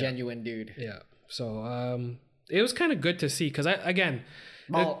 genuine dude. Yeah. So it was kind of good to see because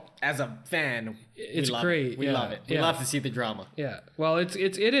as a fan, it's great. We love it. We love to see the drama. Yeah. Well, it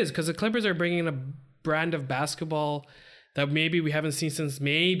is because the Clippers are bringing in a brand of basketball that maybe we haven't seen since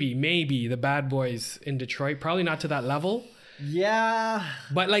maybe the Bad Boys in Detroit. Probably not to that level. Yeah.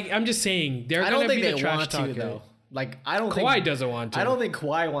 But like I'm just saying, they're going to be the trash talker. Though. Like I don't Kawhi think doesn't want to. I don't think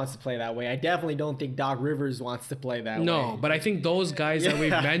Kawhi wants to play that way. I definitely don't think Doc Rivers wants to play that way. No, but I think those guys that we've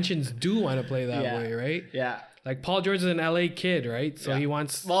mentioned do want to play that way, right? Yeah. Like Paul George is an LA kid, right? So he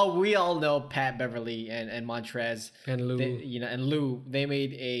wants. Well, we all know Pat Beverly and Montrez and Lou. And Lou. They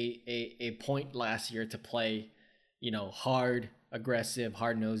made a point last year to play, hard, aggressive,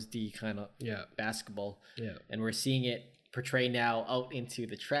 hard-nosed D kind of basketball. Yeah. And we're seeing it portrayed now out into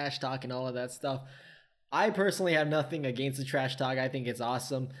the trash talk and all of that stuff. I personally have nothing against the trash talk. I think it's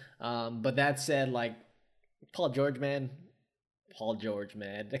awesome. But that said, like, Paul George, man.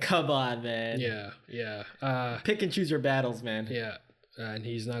 Come on, man. Yeah. Pick and choose your battles, man. Yeah. And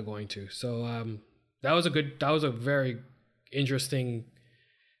he's not going to. So that was a very interesting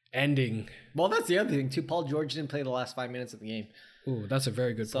ending. Well, that's the other thing, too. Paul George didn't play the last 5 minutes of the game. Ooh, that's a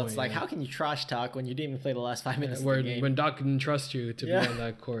very good point. So it's like, how can you trash talk when you didn't even play the last 5 minutes of the game? When Doc didn't trust you to be on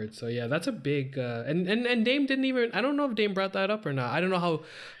that court. So yeah, that's a big and Dame didn't even. I don't know if Dame brought that up or not. I don't know how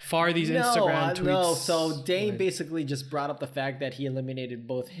far these Instagram tweets. No, so Dame basically just brought up the fact that he eliminated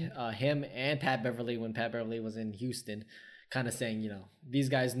both him and Pat Beverly when Pat Beverly was in Houston, kind of saying, these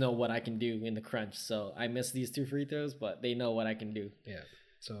guys know what I can do in the crunch. So I missed these 2 free throws, but they know what I can do. Yeah.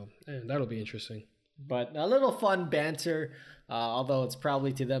 So that'll be interesting. But a little fun banter, although it's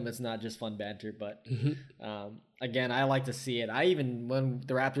probably to them it's not just fun banter. But again, I like to see it. When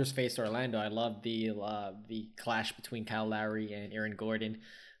the Raptors faced Orlando, I loved the clash between Kyle Lowry and Aaron Gordon.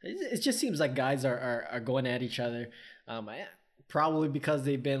 It just seems like guys are going at each other. Probably because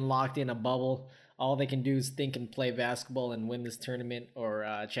they've been locked in a bubble. All they can do is think and play basketball and win this tournament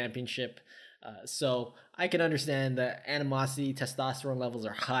or championship. So I can understand the animosity, testosterone levels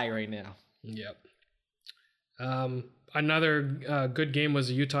are high right now. Yep. Another good game was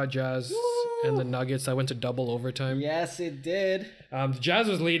the Utah Jazz and the Nuggets that went to double overtime. Yes, it did. The Jazz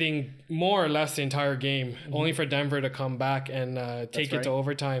was leading more or less the entire game, only for Denver to come back and take it to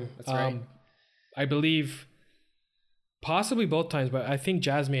overtime. That's right. I believe possibly both times, but I think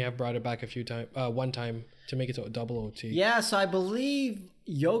Jazz may have brought it back one time to make it to a double OT. Yeah, so I believe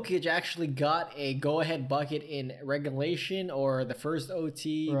Jokic actually got a go-ahead bucket in regulation or the first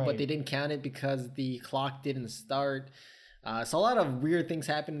OT, but they didn't count it because the clock didn't start. So a lot of weird things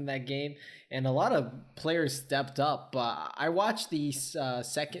happened in that game, and a lot of players stepped up. I watched the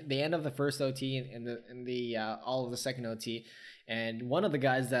end of the first OT and the all of the second OT, and one of the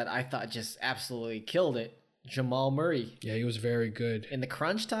guys that I thought just absolutely killed it Jamal Murray. Yeah, he was very good. In the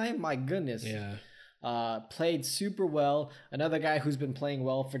crunch time, my goodness. Yeah. Played super well. Another guy who's been playing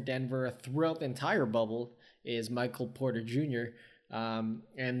well for Denver throughout the entire bubble is Michael Porter Jr.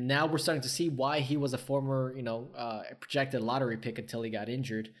 And now we're starting to see why he was a former, projected lottery pick until he got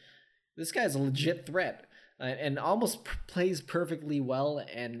injured. This guy's a legit threat and almost plays perfectly well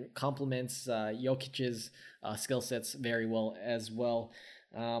and complements Jokic's skill sets very well as well.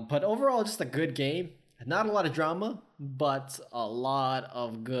 But overall, just a good game. Not a lot of drama, but a lot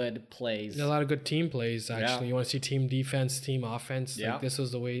of good plays. A lot of good team plays, actually. Yeah. You want to see team defense, team offense. Yeah. Like, this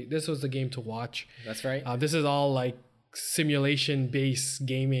was the game to watch. That's right. This is all like simulation-based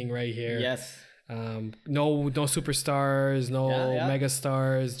gaming right here. Yes. No superstars, no mega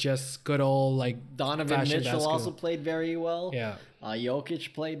stars, just good old like Donovan Mitchell basketball. also played very well. Yeah.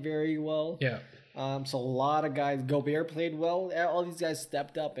 Jokic played very well. Yeah. So a lot of guys. Gobert played well. All these guys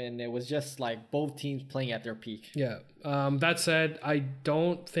stepped up, and it was just like both teams playing at their peak. Yeah. That said, I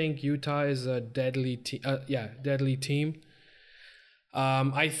don't think Utah is a deadly team.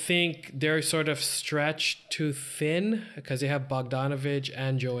 I think they're sort of stretched too thin because they have Bogdanovich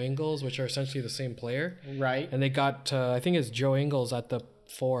and Joe Ingles, which are essentially the same player. Right. And they got, I think it's Joe Ingles at the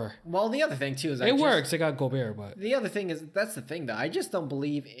 4. Well, the other thing too is it works. They got Gobert, but the other thing is that's the thing though. I just don't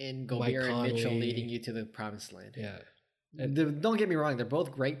believe in Gobert and Mitchell leading you to the promised land. Yeah. Don't get me wrong; they're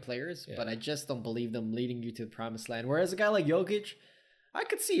both great players, but I just don't believe them leading you to the promised land. Whereas a guy like Jokic, I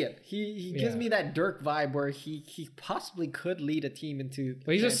could see it. He gives me that Dirk vibe where he possibly could lead a team into.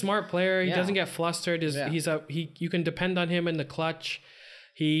 But he's a smart player. He doesn't get flustered. You can depend on him in the clutch.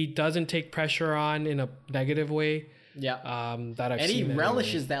 He doesn't take pressure on in a negative way. Yeah. That I've and seen. he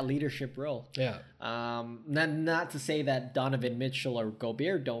relishes that leadership role. Yeah. Not to say that Donovan Mitchell or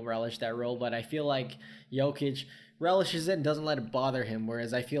Gobert don't relish that role, but I feel like Jokic relishes it and doesn't let it bother him.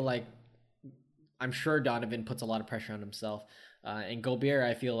 Whereas I feel like I'm sure Donovan puts a lot of pressure on himself. And Gobert,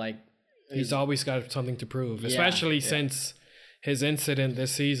 I feel like he's always got something to prove, especially since his incident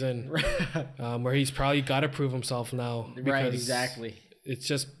this season, where he's probably got to prove himself now. Right, exactly. It's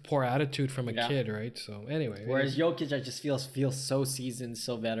just poor attitude from a kid, right? So anyway. Whereas Jokic, I just feels so seasoned,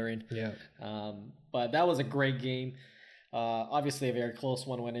 so veteran. Yeah. But that was a great game. Obviously, a very close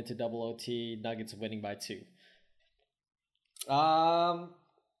one went into double OT. Nuggets winning by 2.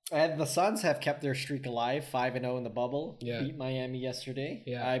 And the Suns have kept their streak alive, 5-0 in the bubble. Yeah. Beat Miami yesterday.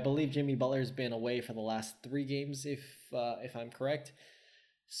 Yeah. I believe Jimmy Butler's been away for the last 3 games, if I'm correct.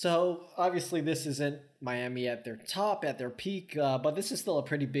 So obviously this isn't Miami at their top, at their peak, but this is still a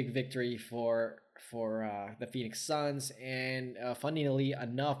pretty big victory for the Phoenix Suns. And funnily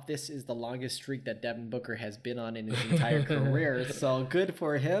enough, this is the longest streak that Devin Booker has been on in his entire career. So good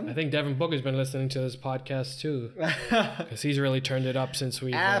for him. I think Devin Booker's been listening to this podcast too, because he's really turned it up since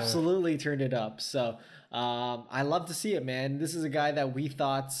we absolutely turned it up. So I love to see it, man. This is a guy that we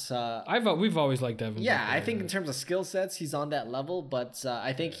thought we've always liked Devin Booker. I think in terms of skill sets, he's on that level, but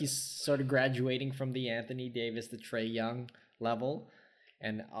I think he's sort of graduating from the Anthony Davis, the Trae Young level,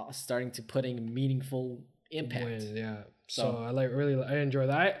 and starting to putting meaningful impact. So I enjoy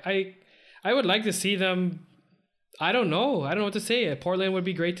that. I would like to see them. I don't know what to say. Portland would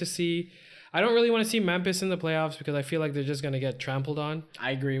be great to see. I don't really want to see Memphis in the playoffs because I feel like they're just going to get trampled on.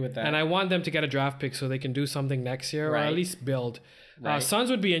 I agree with that. And I want them to get a draft pick so they can do something next year, or at least build. Suns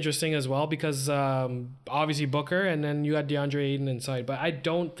would be interesting as well because obviously Booker, and then you got DeAndre Ayton inside. But I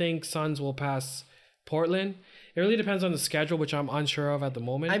don't think Suns will pass Portland. It really depends on the schedule, which I'm unsure of at the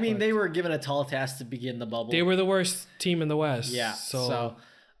moment. I mean, they were given a tall task to begin the bubble. They were the worst team in the West. Yeah. So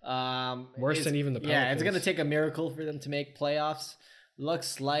worse than even the Pelicans. Yeah, it's going to take a miracle for them to make playoffs.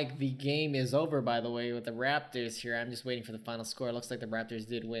 Looks like the game is over, by the way, with the Raptors here. I'm just waiting for the final score. Looks like the Raptors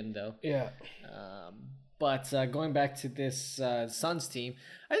did win, though. Yeah. But going back to this Suns team,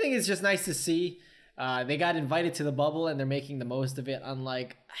 I think it's just nice to see. They got invited to the bubble, and they're making the most of it,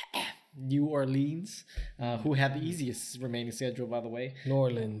 unlike New Orleans, who have the easiest remaining schedule, by the way. New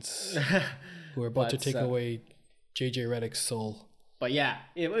Orleans, who are about to take away J.J. Redick's soul. But yeah,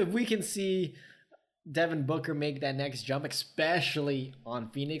 if we can see Devin Booker make that next jump, especially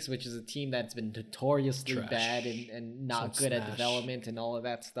on Phoenix, which is a team that's been notoriously bad and not good at development and all of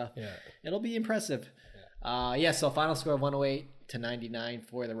that stuff. Yeah. It'll be impressive. So final score 108-99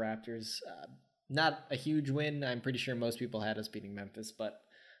 for the Raptors. Not a huge win. I'm pretty sure most people had us beating Memphis, but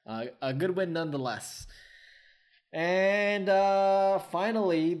a good win nonetheless. And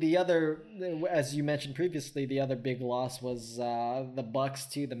finally, the other, as you mentioned previously, the other big loss was the Bucks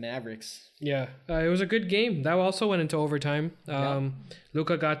to the Mavericks. Yeah, it was a good game. That also went into overtime.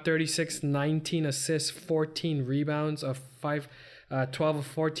 Luka got 36, 19 assists, 14 rebounds, 12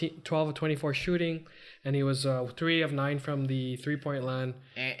 of 24 shooting. and he was 3 of 9 from the 3-point line.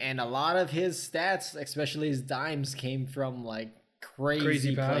 And a lot of his stats, especially his dimes, came from like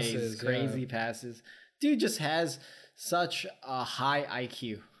crazy plays, crazy passes. Dude just has such a high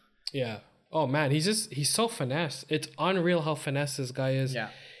IQ. Yeah. Oh man, he's so finesse. It's unreal how finesse this guy is. Yeah.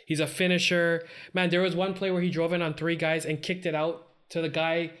 He's a finisher. Man, there was one play where he drove in on 3 guys and kicked it out to the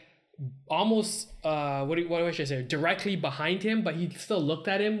guy almost what should I say, directly behind him, but he still looked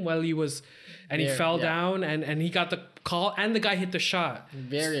at him while he was, and he fell down, and he got the call, and the guy hit the shot.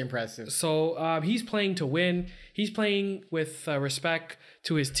 Very impressive. So he's playing to win. He's playing with respect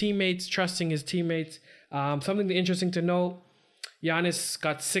to his teammates, trusting his teammates. Something interesting to note, Giannis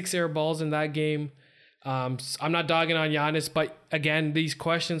got 6 air balls in that game. I'm not dogging on Giannis, but again, these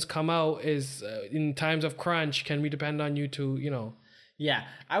questions come out is in times of crunch, can we depend on you to, Yeah,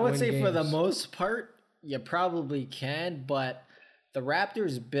 I would say games. For the most part, you probably can, but the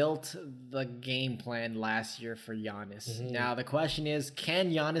Raptors built the game plan last year for Giannis. Mm-hmm. Now, the question is,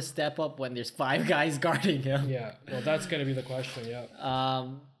 can Giannis step up when there's 5 guys guarding him? Yeah, well, that's going to be the question, yeah.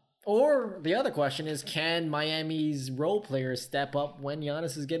 Or the other question is, can Miami's role players step up when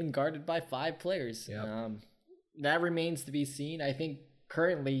Giannis is getting guarded by 5 players? Yep. That remains to be seen. I think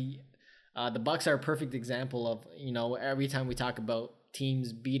currently the Bucks are a perfect example of, every time we talk about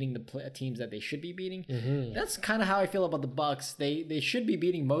teams beating the teams that they should be beating, mm-hmm. That's kind of how I feel about the Bucks. They should be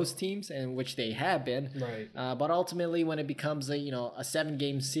beating most teams, and which they have been. Right. But ultimately, when it becomes a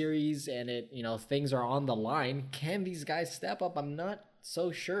 7-game series and things are on the line, can these guys step up? I'm not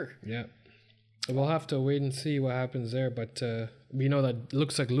so sure. Yeah. We'll have to wait and see what happens there, but we know that it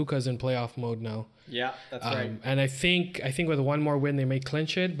looks like Luka's in playoff mode now. Yeah, that's right. And I think with one more win they may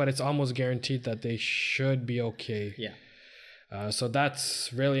clinch it, but it's almost guaranteed that they should be okay. Yeah. So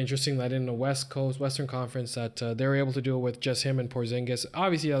that's really interesting that in the Western Conference that they were able to do it with just him and Porzingis.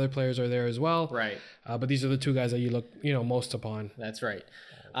 Obviously, other players are there as well. Right. But these are the 2 guys that you look, most upon. That's right.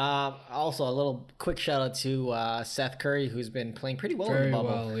 Also, a little quick shout out to Seth Curry, who's been playing pretty well in the bubble.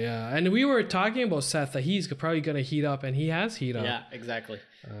 Very well, yeah. And we were talking about Seth, that he's probably going to heat up, and he has heat up. Yeah, exactly.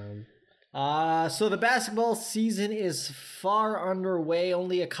 So the basketball season is far underway.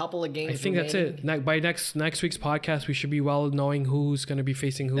 Only a couple of games. I think remaining. That's it. By next week's podcast, we should be well knowing who's going to be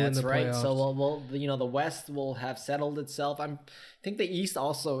facing who in the playoffs. That's right. So we'll the West will have settled itself. I think the East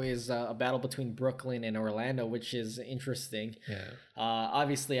also is a battle between Brooklyn and Orlando, which is interesting. Yeah.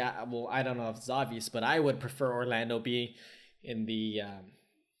 Obviously, I don't know if it's obvious, but I would prefer Orlando being in the.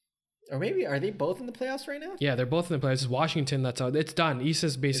 Or maybe, are they both in the playoffs right now? Yeah, they're both in the playoffs. It's Washington, that's out. It's done. East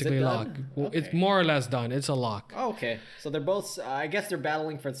is basically a lock. Okay. It's more or less done. It's a lock. Oh, okay. So they're both, I guess they're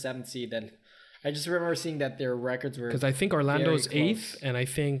battling for the 7th seed then. I just remember seeing that their records were because I think Orlando's 8th, and I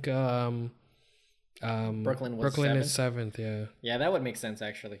think Brooklyn is 7th, yeah. Yeah, that would make sense,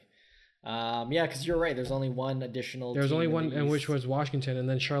 actually. Yeah, because you're right. There's only one additional. There's only one, and which was Washington, and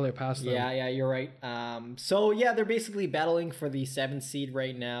then Charlotte passed them. Yeah, you're right. So yeah, they're basically battling for the 7th seed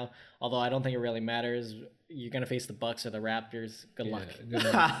right now. Although I don't think it really matters. You're gonna face the Bucks or the Raptors. Good luck. Good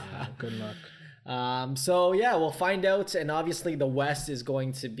luck. Yeah, good luck. So yeah, we'll find out. And obviously, the West is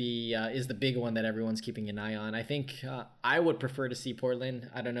going to be is the big one that everyone's keeping an eye on. I think I would prefer to see Portland.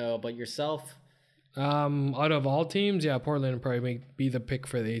 I don't know about yourself. Out of all teams, yeah, Portland would probably be the pick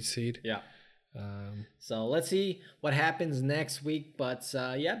for the 8th seed. Yeah. So let's see what happens next week. But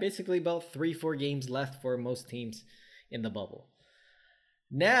yeah, basically about 3-4 games left for most teams in the bubble.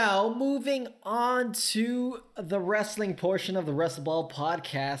 Now, moving on to the wrestling portion of the Wrestle Ball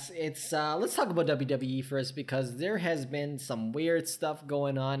podcast. It's let's talk about WWE first, because there has been some weird stuff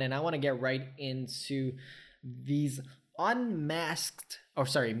going on, and I want to get right into these masked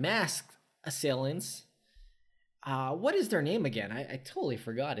assailants. What is their name again? I totally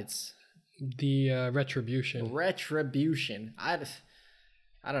forgot. It's the Retribution. Retribution. I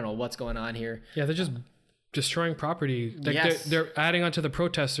don't know what's going on here. Yeah, they're just destroying property. Like yes. They're adding on to the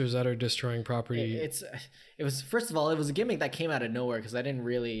protesters that are destroying property. It was first of all, it was a gimmick that came out of nowhere because I didn't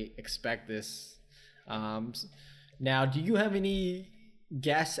really expect this. Now, do you have any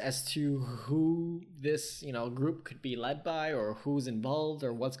guess as to who this group could be led by, or who's involved,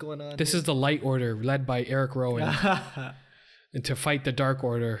 or what's going on? This is the Light Order, led by Eric Rowan, and to fight the Dark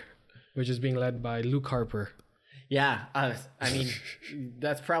Order, which is being led by Luke Harper. Yeah, I mean,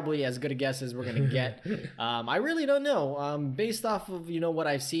 that's probably as good a guess as we're going to get. I really don't know. Based off of, what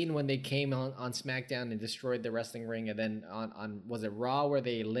I've seen when they came on SmackDown and destroyed the wrestling ring, and then on was it Raw where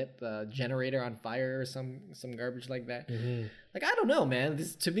they lit the generator on fire or some garbage like that? Mm-hmm. Like, I don't know, man.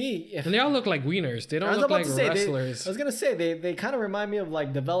 This, to me... And they all look like wieners. They don't look like wrestlers. I was going to say, they kind of remind me of,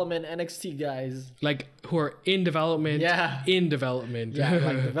 like, development NXT guys. Like, who are in development. Yeah. In development. Yeah,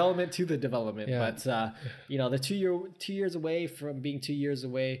 like development to the development. Yeah. But they're 2 years away from being 2 years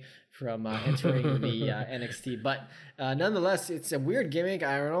away from entering the NXT. But nonetheless, it's a weird gimmick.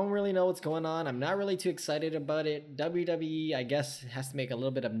 I don't really know what's going on. I'm not really too excited about it. WWE, I guess, has to make a little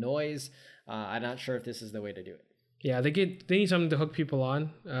bit of noise. I'm not sure if this is the way to do it. Yeah, they need something to hook people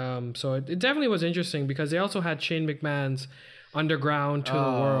on. So it definitely was interesting because they also had Shane McMahon's Underground to the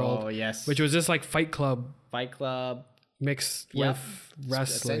World. Oh, yes. Which was just like Fight Club. Fight Club. Mixed with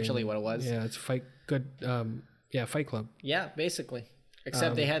wrestling. Essentially what it was. Yeah, it's Fight Club. Yeah, basically.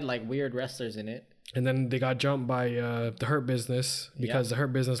 Except they had like weird wrestlers in it. And then they got jumped by the Hurt Business because the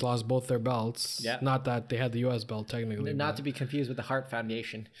Hurt Business lost both their belts. Yeah. Not that they had the US belt technically. Not to be confused with the Hart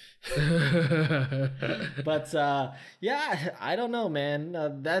Foundation. But I don't know, man.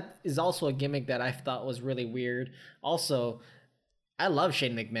 That is also a gimmick that I thought was really weird. Also, I love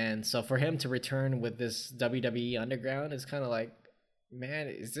Shane McMahon. So for him to return with this WWE Underground is kind of like, man,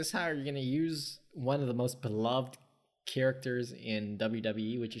 is this how you're going to use one of the most beloved characters in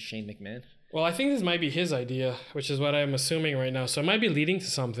WWE, which is Shane McMahon? Well, I think this might be his idea, which is what I'm assuming right now. So it might be leading to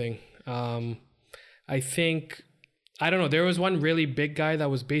something. I think, I don't know, there was one really big guy that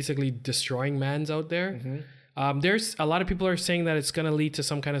was basically destroying mans out there. Mm-hmm. There's a lot of people are saying that it's going to lead to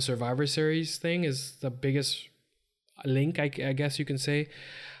some kind of Survivor Series thing is the biggest link, I guess you can say.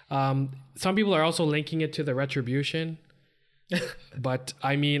 Some people are also linking it to the Retribution. But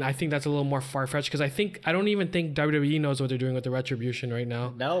I mean, I think that's a little more far-fetched because I don't even think WWE knows what they're doing with the Retribution right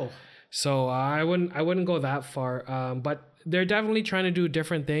now. No. So I wouldn't go that far. But they're definitely trying to do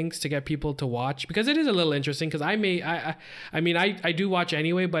different things to get people to watch because it is a little interesting because I do watch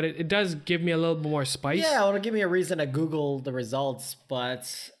anyway, but it does give me a little bit more spice. Yeah, it'll give me a reason to Google the results,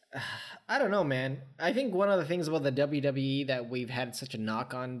 but I don't know, man. I think one of the things about the WWE that we've had such a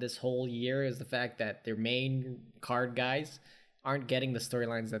knock on this whole year is the fact that their main card guys aren't getting the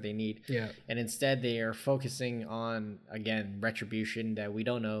storylines that they need. Yeah. And instead they are focusing on, again, Retribution that we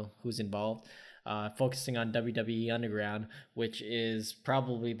don't know who's involved. Focusing on WWE Underground, which is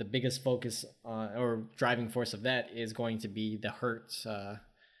probably the biggest focus or driving force of that is going to be the Hurt,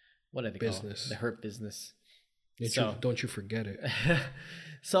 what do they call it? The Hurt Business. Don't you forget it.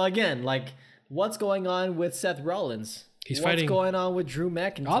 So again, like, what's going on with Seth Rollins? What's going on with Drew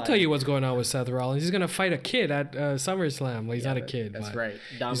McIntyre? I'll tell you what's going on with Seth Rollins. He's going to fight a kid at SummerSlam. Well, he's not a kid. That's right.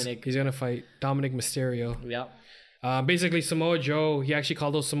 Dominic. He's going to fight Dominic Mysterio. Yep. Basically, Samoa Joe, he actually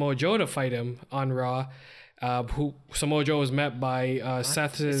called out Samoa Joe to fight him on Raw. Who Samoa Joe was met by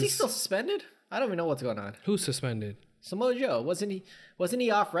Seth's... Is he still suspended? I don't even know what's going on. Who's suspended? Samoa Joe. Wasn't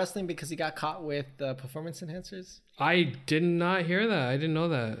he off wrestling because he got caught with performance enhancers? I did not hear that. I didn't know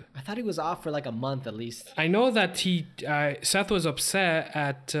that. I thought he was off for like a month at least. I know that Seth was upset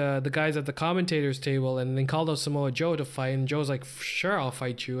at the guys at the commentators table and then called out Samoa Joe to fight. And Joe's like, sure, I'll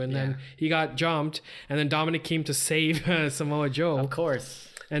fight you. And then he got jumped. And then Dominic came to save Samoa Joe. Of course.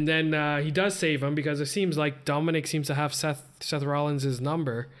 And then he does save him because it seems like Dominic seems to have Seth Rollins'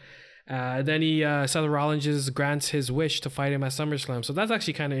 number. Then Seth Rollins grants his wish to fight him at SummerSlam. So that's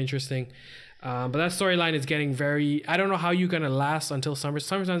actually kind of interesting. But that storyline is getting very... I don't know how you're going to last until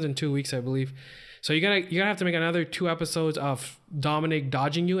SummerSlam's in 2 weeks, I believe. So you're gonna have to make another 2 episodes of Dominic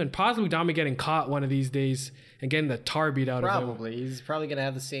dodging you and possibly Dominic getting caught one of these days and getting the tar beat out of him. Probably. He's probably going to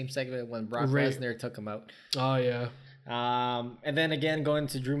have the same segment when Brock Lesnar took him out. Oh, yeah. And then again, going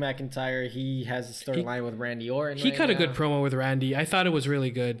to Drew McIntyre, he has a storyline with Randy Orton. He cut a good promo with Randy. I thought it was really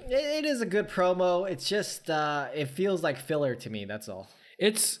good. It is a good promo. It's just it feels like filler to me. That's all.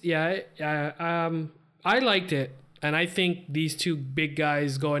 I liked it, and I think these two big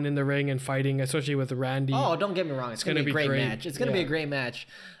guys going in the ring and fighting, especially with Randy. Oh, don't get me wrong. It's going to be a great match. It's going to be a great match.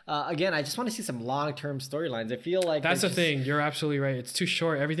 Again, I just want to see some long-term storylines. I feel like that's the thing. You're absolutely right. It's too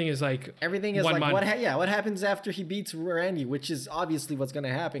short. Everything is like what happens after he beats Randy, which is obviously what's going to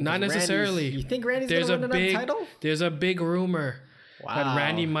happen. Not necessarily. You think Randy's going to win another title? There's a big rumor that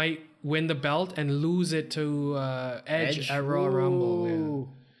Randy might win the belt and lose it to Edge at Royal Rumble.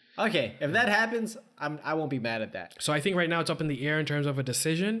 Yeah. Okay, if that happens, I won't be mad at that. So I think right now it's up in the air in terms of a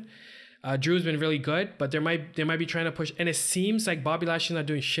decision. Drew's been really good, but they might be trying to push, and it seems like Bobby Lashley's not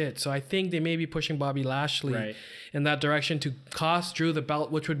doing shit. So I think they may be pushing Bobby Lashley in that direction to cost Drew the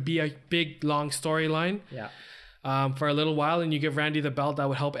belt, which would be a big long storyline. Yeah. For a little while, and you give Randy the belt, that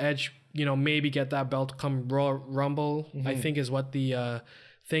would help Edge, maybe get that belt come Royal Rumble. Mm-hmm. I think is what the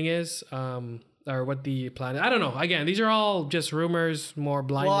thing is. Or what the plan is. I don't know. Again, these are all just rumors, more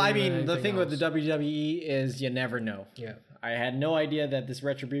blind. Well, I mean, the thing with the WWE is you never know. Yeah. I had no idea that this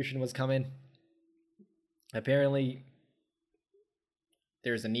Retribution was coming. Apparently,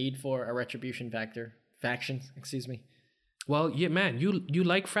 there's a need for a Retribution factor Factions, excuse me. Well, yeah, man, you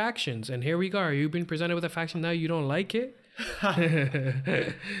like factions, and here we go. You've been presented with a faction, now you don't like it?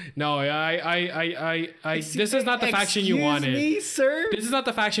 No, I this is not the faction you wanted. Excuse me, sir. This is not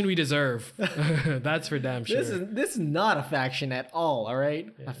the faction we deserve. That's for damn sure. This is not a faction at all. All right,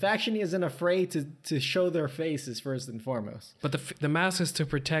 a faction isn't afraid to show their faces first and foremost. But the mask is to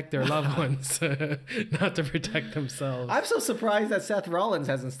protect their loved ones, not to protect themselves. I'm so surprised that Seth Rollins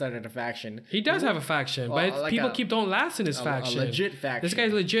hasn't started a faction. He does have a faction, but like people don't last in his faction. A legit faction. This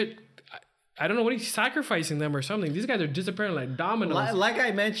guy's legit. I don't know what he's sacrificing them or something. These guys are disappearing like dominoes. Like I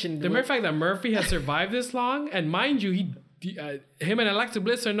mentioned, the mere fact that Murphy has survived this long, and mind you, him and Alexa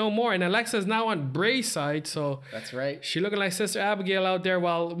Bliss are no more, and Alexa's now on Bray's side, so that's right. She looking like Sister Abigail out there,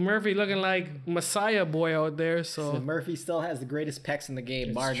 while Murphy looking like Messiah Boy out there. So Murphy still has the greatest pecs in the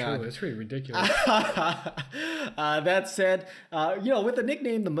game, bar none. It's pretty ridiculous. That said, with the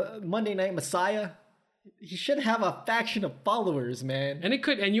nickname the Monday Night Messiah, he should have a faction of followers, man. And it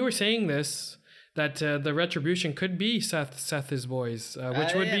could, and you were saying this, that the Retribution could be Seth's boys,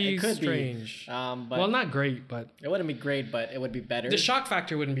 which would be strange. Well, not great, but it wouldn't be great, but it would be better. The shock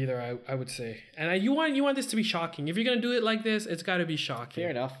factor wouldn't be there, I would say. And you want this to be shocking. If you're gonna do it like this, it's got to be shocking.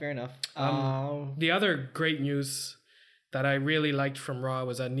 Fair enough. The other great news that I really liked from Raw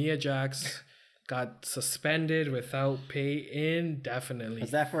was that Nia Jax got suspended without pay indefinitely.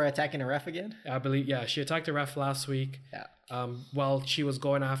 Was that for attacking a ref again? I believe, yeah. She attacked a ref last week. Yeah. While she was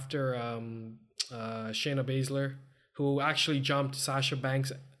going after Shayna Baszler, who actually jumped Sasha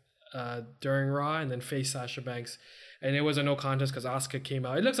Banks during Raw and then faced Sasha Banks. And it was a no contest because Asuka came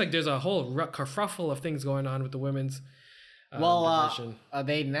out. It looks like there's a whole kerfuffle of things going on with the women's division.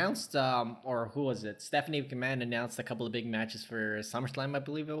 They announced, or who was it? Stephanie McMahon announced a couple of big matches for SummerSlam, I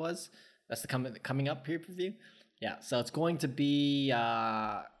believe it was. That's the coming up pay-per-view. Yeah, so it's going to be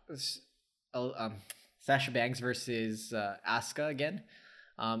Sasha Banks versus Asuka again.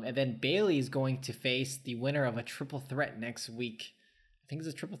 And then Bayley is going to face the winner of a triple threat next week. I think it's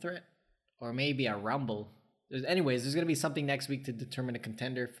a triple threat or maybe a Rumble. There's going to be something next week to determine a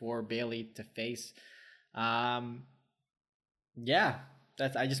contender for Bayley to face. I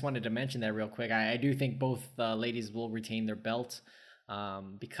just wanted to mention that real quick. I do think both ladies will retain their belt.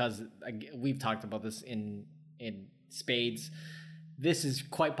 Because we've talked about this in spades. This is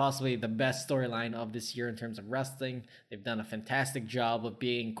quite possibly the best storyline of this year in terms of wrestling. They've done a fantastic job of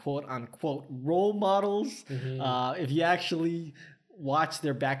being quote unquote role models. Mm-hmm. If you actually watch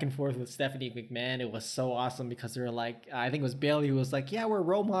their back and forth with Stephanie McMahon, it was so awesome because they were like, I think it was Bayley who was like, yeah, we're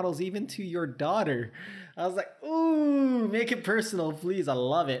role models even to your daughter. I was like, ooh, make it personal, please. I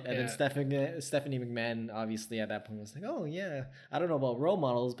love it. And then Stephanie McMahon, obviously at that point was like, oh yeah, I don't know about role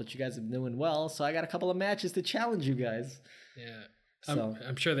models, but you guys are doing well. So I got a couple of matches to challenge you guys. Yeah. So,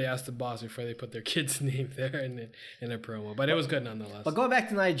 I'm sure they asked the boss before they put their kid's name there in their promo, but it was good nonetheless. But going back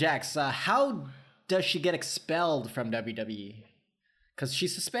to Nia Jax, how does she get expelled from WWE? Because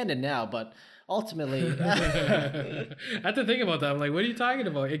she's suspended now, but ultimately... I had to think about that. I'm like, what are you talking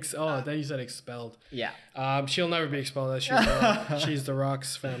about? Then you said expelled. Yeah. She'll never be expelled. She's the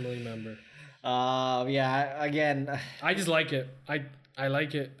Rock's family member. Again... I just like it. I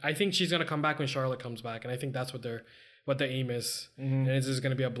like it. I think she's going to come back when Charlotte comes back, and I think that's what the aim is. Mm-hmm. And it's just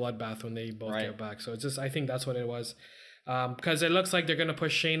going to be a bloodbath when they both get back. So it's just, I think that's what it was. Because it looks like they're going to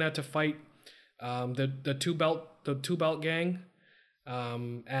push Shayna to fight the two belt gang.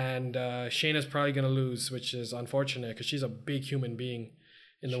 And Shayna's probably going to lose, which is unfortunate because she's a big human being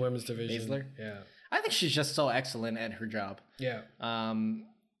in the women's division. Baszler? Yeah. I think she's just so excellent at her job. Yeah.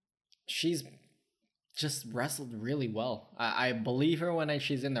 She's just wrestled really well. I believe her when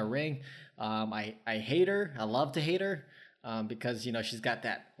she's in the ring. I hate her. I love to hate her. Because she's got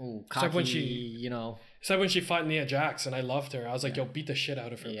that cocky, It's like when she fought Nia Jax and I loved her. I was like, yo, beat the shit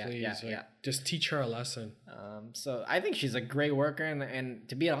out of her, please. Just teach her a lesson. So I think she's a great worker, and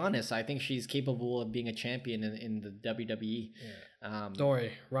to be honest, I think she's capable of being a champion in the WWE. Yeah. Don't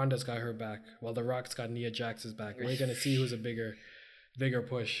worry, Ronda's got her back. Well, The Rock's got Nia Jax's back. We're gonna see who's a bigger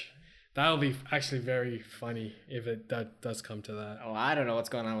push. That'll be actually very funny if that does come to that. Oh, I don't know what's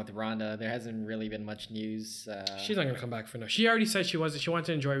going on with Ronda. There hasn't really been much news. She's not going to come back for now. She already said she wanted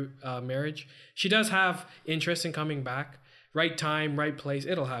to enjoy marriage. She does have interest in coming back. Right time, right place.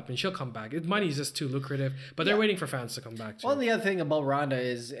 It'll happen. She'll come back. Money's just too lucrative. But they're waiting for fans to come back too. Well, the other thing about Ronda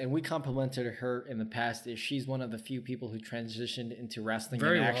is, and we complimented her in the past, is she's one of the few people who transitioned into wrestling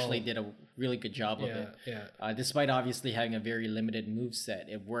actually did a really good job of it. Yeah. Despite obviously having a very limited moveset,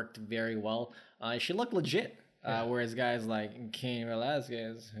 it worked very well. She looked legit. Whereas guys like Cain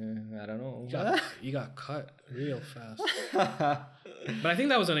Velasquez, I don't know. You got cut real fast. But I think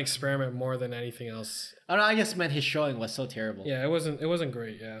that was an experiment more than anything else. Oh no, I just meant his showing was so terrible. Yeah, it wasn't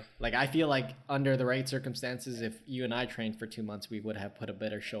great. Yeah. Like I feel like under the right circumstances, if you and I trained for 2 months, we would have put a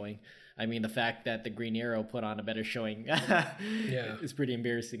better showing. I mean, the fact that the Green Arrow put on a better showing, is pretty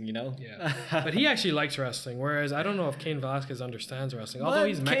embarrassing, you know. Yeah, but he actually likes wrestling, whereas I don't know if Cain Velasquez understands wrestling. Although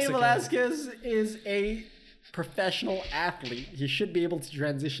he's Mexican. Cain Velasquez is a professional athlete. He should be able to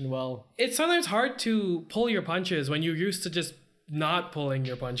transition well. It's sometimes hard to pull your punches when you're used to just not pulling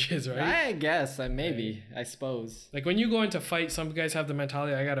your punches, right? I guess, maybe, I suppose. Like when you go into fight, some guys have the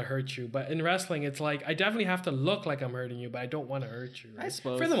mentality, I gotta hurt you. But in wrestling, it's like, I definitely have to look like I'm hurting you, but I don't want to hurt you. Right? I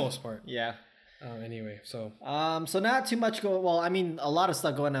suppose. For the most part. Yeah. Anyway, so. So not too much going, well, I mean, a lot of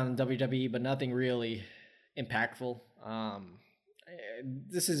stuff going on in WWE, but nothing really impactful.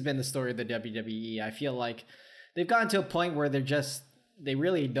 This has been the story of the WWE. I feel like they've gotten to a point where they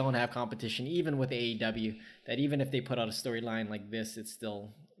really don't have competition, even with AEW, that even if they put out a storyline like this, it's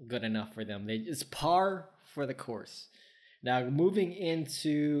still good enough for them. It's par for the course. Now, moving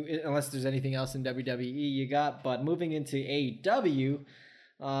into, unless there's anything else in WWE but moving into AEW,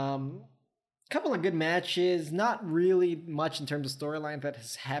 couple of good matches, not really much in terms of storyline that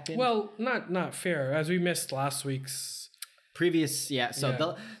has happened. Well, not fair, as we missed last week's previous,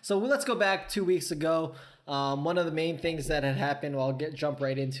 so let's go back 2 weeks ago. One of the main things that had happened, jump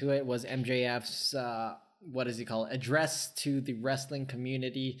right into it, was MJF's what does he call it? Address to the wrestling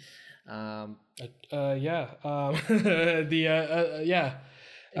community.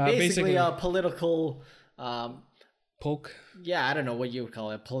 Basically a political poke. Yeah, I don't know what you would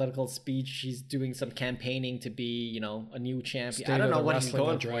call it. Political speech. He's doing some campaigning to be, a new champion. I don't know what he's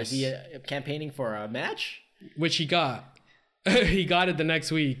going for. Is he campaigning for a match? Which he got. He got it the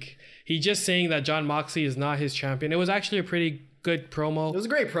next week. He's just saying that Jon Moxley is not his champion. It was actually a pretty good promo. It was a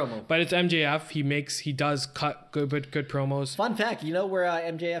great promo. But it's MJF. He does cut good promos. Fun fact, you know where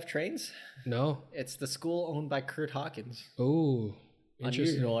MJF trains? No. It's the school owned by Kurt Hawkins. Oh,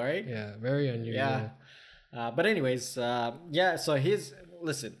 unusual, right? Yeah, very unusual. Yeah. But anyways, so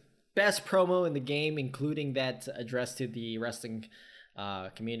best promo in the game, including that address to the wrestling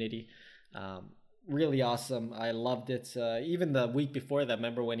community. Really awesome. I loved it. Even the week before that,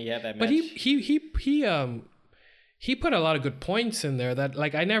 remember when he had that match? But he put a lot of good points in there that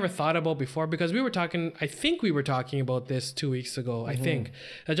like I never thought about before, because we were talking about this 2 weeks ago. I think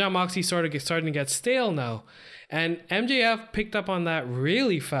that Jon Moxley starting to get stale now, and MJF picked up on that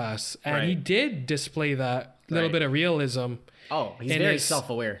really fast, and he did display that little bit of realism. Oh, he's very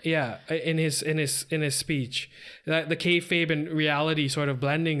self-aware. Yeah, in his speech, that the kayfabe and reality sort of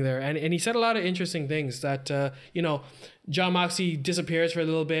blending there, and he said a lot of interesting things. That Jon Moxley disappears for a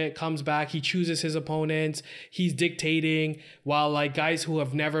little bit, comes back, he chooses his opponents, he's dictating, while like guys who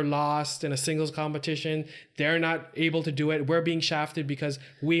have never lost in a singles competition, they're not able to do it. We're being shafted because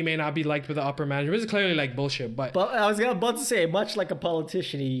we may not be liked with the upper management. This is clearly like bullshit. But I was about to say, much like a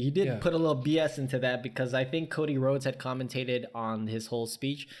politician, he did put a little BS into that, because I think Cody Rhodes had commentated on his whole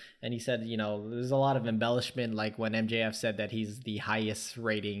speech, and he said, there's a lot of embellishment, like when MJF said that he's the highest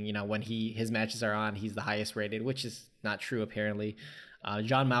rating, when his matches are on, he's the highest rated, which is not true apparently.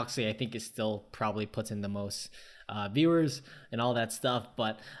 Jon Moxley, I think, is still probably puts in the most viewers and all that stuff,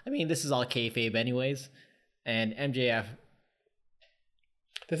 but I mean, this is all kayfabe anyways. And MJF,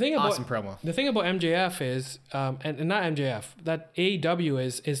 awesome promo. The thing about MJF is, and not MJF, that AEW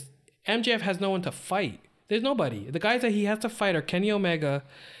is MJF has no one to fight. There's nobody. The guys that he has to fight are Kenny Omega,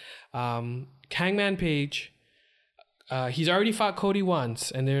 Hangman Page. He's already fought Cody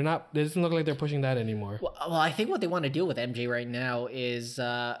once, and it doesn't look like they're pushing that anymore. Well, I think what they want to do with MJ right now is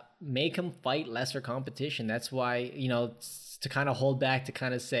make him fight lesser competition. That's why, to kind of hold back, to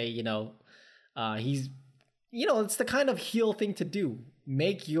kind of say, he's, it's the kind of heel thing to do.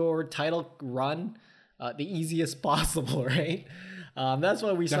 Make your title run the easiest possible, right? That's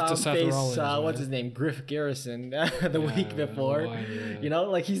why we saw him face, what's his name, Griff Garrison the week before.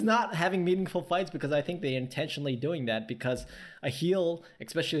 Like he's not having meaningful fights, because I think they're intentionally doing that, because a heel,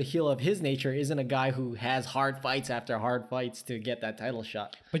 especially a heel of his nature, isn't a guy who has hard fights after hard fights to get that title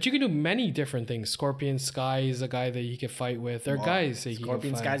shot. But you can do many different things. Scorpion Sky is a guy that he could fight with. There are guys that he can fight.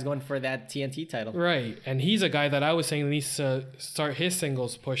 Scorpion Sky's going for that TNT title. Right. And he's a guy that I was saying needs to start his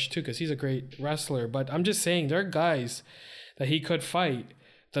singles push too, because he's a great wrestler. But I'm just saying there are guys that he could fight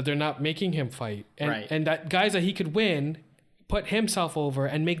that they're not making him fight, and that guys that he could win, put himself over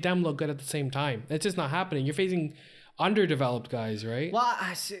and make them look good at the same time. That's just not happening. You're facing underdeveloped guys, right? Well,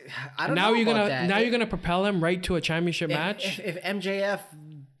 I don't know about that. Now you're gonna propel him right to a championship match. If MJF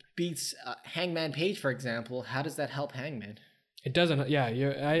beats Hangman Page, for example, how does that help Hangman? It doesn't. Yeah,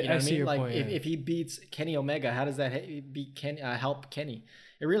 I see your point. If he beats Kenny Omega, how does that help Kenny?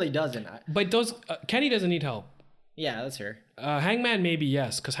 It really doesn't. But Kenny doesn't need help. Yeah, that's fair. Hangman maybe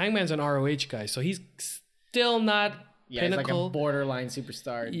yes, because Hangman's an ROH guy, so he's still not pinnacle. He's like a borderline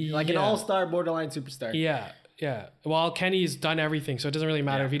superstar, like an all-star borderline superstar. Yeah. Well, Kenny's done everything, so it doesn't really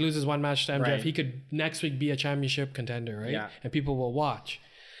matter if he loses one match to MJF. He could next week be a championship contender, right? Yeah. And people will watch.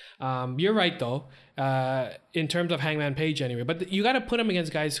 You're right though, in terms of Hangman Page anyway. But you got to put him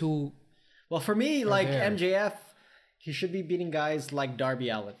against guys who. Well, for me, like MJF, he should be beating guys like Darby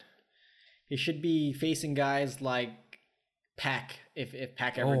Allin. He should be facing guys like Pac if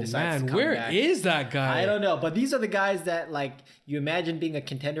Pac ever decides to come where back. Is that guy? I don't know, but these are the guys that like you imagine being a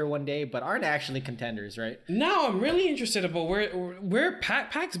contender one day, but aren't actually contenders, right? Now I'm really interested about where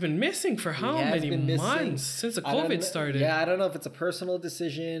Pac's been missing for how many months since the COVID started. Yeah, I don't know if it's a personal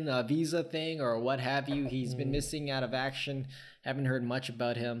decision, a visa thing, or what have you. He's been missing out of action. Haven't heard much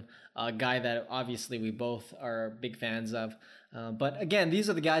about him. A guy that obviously we both are big fans of. But again, these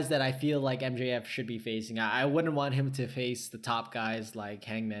are the guys that I feel like MJF should be facing. I wouldn't want him to face the top guys like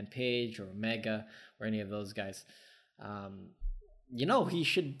Hangman Page or Omega or any of those guys. He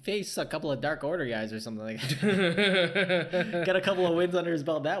should face a couple of Dark Order guys or something like that. Get a couple of wins under his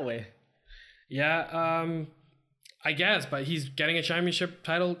belt that way. Yeah, I guess, but he's getting a championship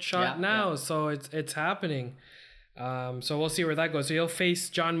title shot now, so it's happening. So we'll see where that goes. So he'll face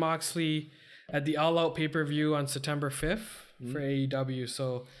Jon Moxley at the All Out pay-per-view on September 5th for AEW.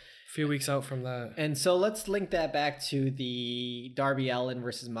 So a few weeks out from that. And so let's link that back to the Darby Allin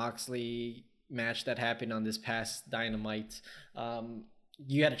versus Moxley match that happened on this past Dynamite.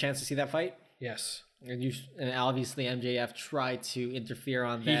 You had a chance to see that fight? Yes. And obviously MJF tried to interfere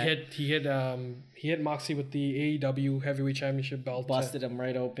on that. He hit Moxley with the AEW Heavyweight Championship belt. Busted him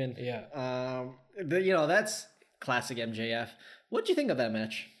right open. Yeah. That's classic MJF. What'd you think of that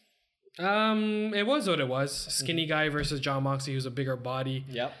match? It was what it was. Skinny guy versus Jon Moxley, who's a bigger body.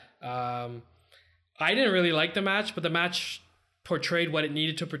 Yep. I didn't really like the match, but the match portrayed what it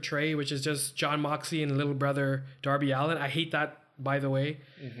needed to portray, which is just Jon Moxley and little brother Darby Allin. I hate that, by the way,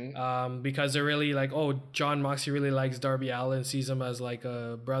 because they're really like, Jon Moxley really likes Darby Allin, sees him as like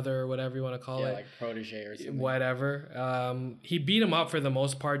a brother or whatever you want to call it. Like protege or something. Whatever. He beat him up for the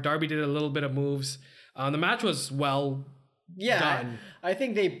most part. Darby did a little bit of moves. The match was done. I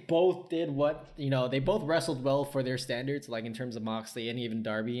think they both did they both wrestled well for their standards, like in terms of Moxley and even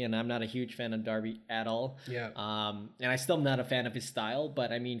Darby, and I'm not a huge fan of Darby at all. Yeah. And I still am not a fan of his style,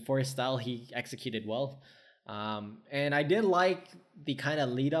 but I mean, for his style, he executed well. And I did like the kind of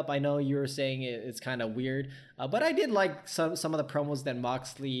lead up. I know you were saying it's kind of weird, but I did like some of the promos that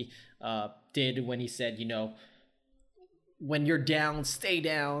Moxley did when he said, when you're down, stay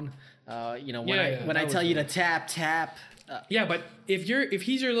down. When I tell you to tap. But if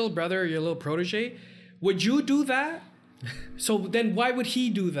he's your little brother or your little protege, would you do that? So then why would he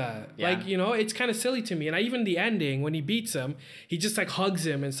do that? Yeah. Like, it's kind of silly to me. And even the ending, when he beats him, he just like hugs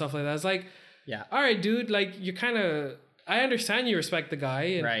him and stuff like that. It's like, all right, dude, like you're kind of, I understand you respect the guy.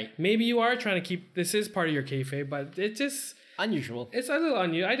 And right. Maybe you are trying to keep, this is part of your kayfabe, but it's just unusual. It's a little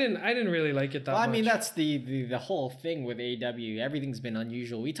unusual. I didn't really like it that much. I mean, that's the whole thing with AEW. Everything's been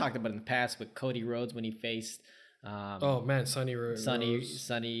unusual. We talked about it in the past with Cody Rhodes when he faced Sonny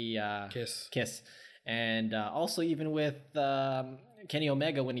Kiss. And also even with Kenny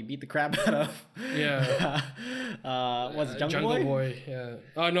Omega when he beat the crap out of was it Jungle Boy? Yeah.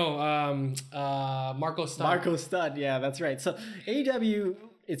 Oh no, Marco Studd. Yeah, that's right. So AEW,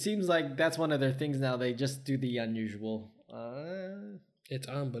 it seems like that's one of their things now. They just do the unusual. It's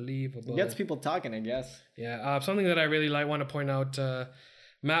unbelievable. It gets people talking, I guess. Yeah. Something that I really want to point out.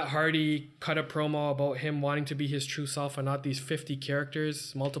 Matt Hardy cut a promo about him wanting to be his true self and not these 50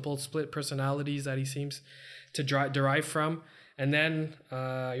 characters, multiple split personalities that he seems to derive from. And then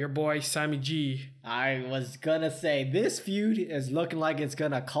your boy Sammy G. I was going to say, this feud is looking like it's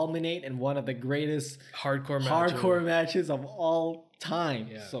going to culminate in one of the greatest hardcore matches of all time.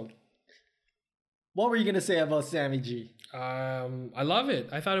 Yeah. So what were you going to say about Sammy G? I love it.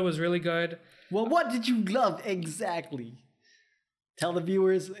 I thought it was really good. Well, what did you love exactly? Tell the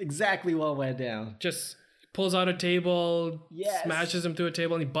viewers exactly what went down. Just pulls out a table, smashes him through a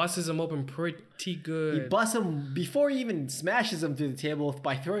table, and he busts him open pretty pretty good. He busts him before he even smashes him through the table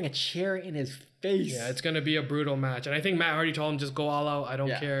by throwing a chair in his face. Yeah, it's gonna be a brutal match, and I think Matt Hardy told him just go all out. I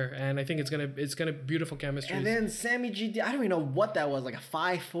don't care, and I think it's gonna beautiful chemistry. And then Sammy G, I don't even know what that was, like a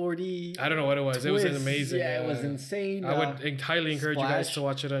 540. I don't know what it was. Twist. It was amazing. Yeah, it was insane. I would highly encourage you guys splash. to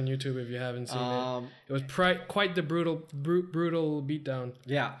watch it on YouTube if you haven't seen it. It was quite the brutal beatdown.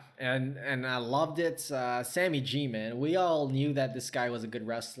 Yeah, and I loved it. Sammy G, man, we all knew that this guy was a good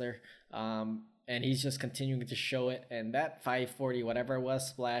wrestler. And he's just continuing to show it. And that 540, whatever it was,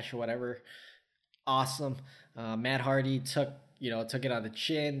 splash or whatever, awesome. Matt Hardy took it on the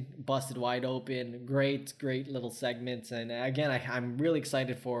chin, busted wide open. Great little segments. And again, I'm really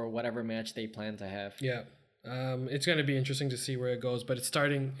excited for whatever match they plan to have. Yeah. It's going to be interesting to see where it goes, but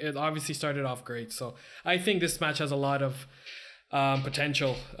it obviously started off great. So I think this match has a lot of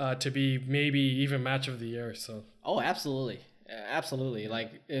potential to be maybe even match of the year. So. Oh, absolutely. Absolutely.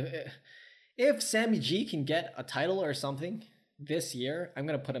 Like if Sammy G can get a title or something this year, I'm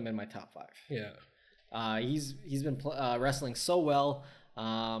going to put him in my top 5. Yeah. He's been wrestling so well.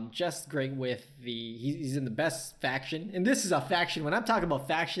 Just great with he's in the best faction. And this is a faction. When I'm talking about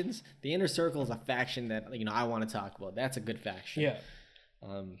factions, the Inner Circle is a faction that, I want to talk about. That's a good faction. Yeah.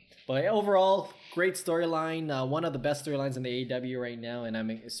 But overall, great storyline. One of the best storylines in the AEW right now. And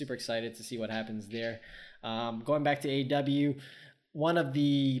I'm super excited to see what happens there. Going back to AEW, one of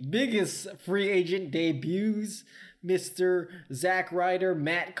the biggest free agent debuts, Mr. Zack Ryder,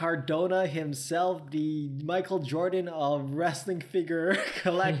 Matt Cardona himself, the Michael Jordan of wrestling figure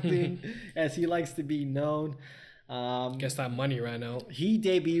collecting, as he likes to be known. Guess that money ran out. He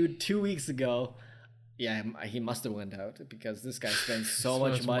debuted 2 weeks ago. Yeah, he must have went out because this guy spends so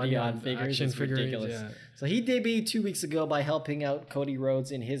much money on figures. It's ridiculous. Yeah. So he debuted 2 weeks ago by helping out Cody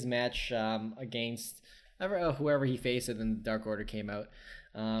Rhodes in his match against whoever he faced, and then the Dark Order came out.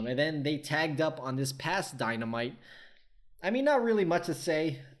 And then they tagged up on this past Dynamite. I mean, not really much to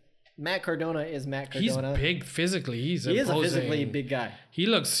say. Matt Cardona is Matt Cardona. He's big physically. He is a physically big guy. He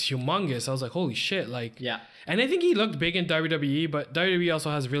looks humongous. I was like, holy shit. Yeah. And I think he looked big in WWE, but WWE also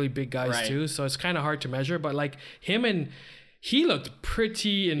has really big guys too. So it's kind of hard to measure. But he looked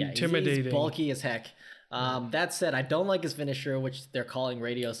pretty intimidating. He's bulky as heck. That said, I don't like his finisher, which they're calling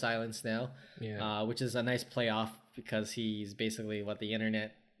radio silence now. Yeah. Which is a nice playoff because he's basically what the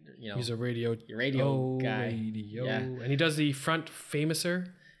internet, he's a radio guy. Radio. Yeah. And he does the front famouser.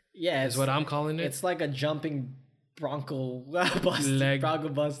 Yeah, is what I'm calling it. It's like a jumping Bronco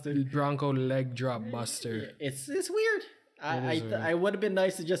buster. Bronco leg drop buster. It's weird. I would have been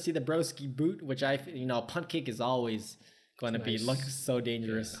nice to just see the broski boot, which a punt kick is always going to look so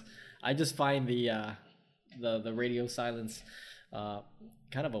dangerous. Yeah. I just find the radio silence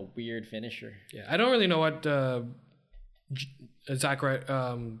kind of a weird finisher. Yeah, I don't really know what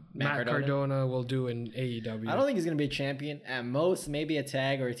Matt Cardona will do in AEW. I don't think he's going to be a champion. At most, maybe a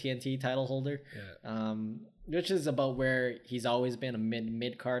tag or a TNT title holder. Yeah. Which is about where he's always been, a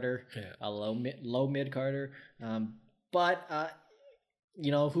mid carder, a low mid carder. But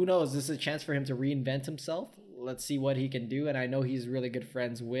who knows? This is a chance for him to reinvent himself. Let's see what he can do. And I know he's really good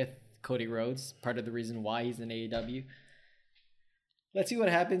friends with Cody Rhodes, part of the reason why he's in AEW. Let's see what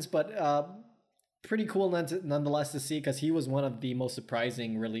happens, but pretty cool nonetheless to see because he was one of the most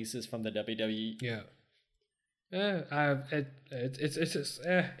surprising releases from the WWE. Yeah.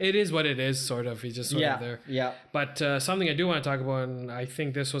 It is what it is, sort of. He's just sort of there. Yeah. But something I do want to talk about, and I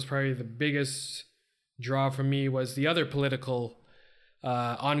think this was probably the biggest draw for me, was the other political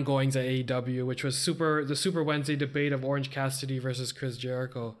ongoings at AEW, which was the Super Wednesday debate of Orange Cassidy versus Chris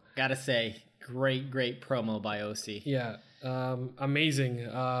Jericho. Gotta say, great promo by OC. Yeah, amazing.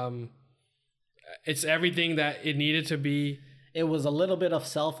 It's everything that it needed to be. It was a little bit of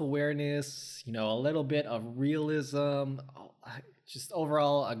self-awareness, a little bit of realism, just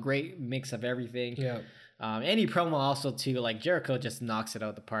overall a great mix of everything. Yeah. Any promo also too, like Jericho just knocks it out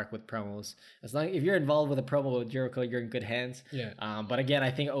of the park with promos. As long if you're involved with a promo with Jericho, you're in good hands. Yeah. But again,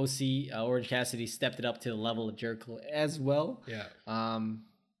 I think OC Orange Cassidy stepped it up to the level of Jericho as well. Yeah.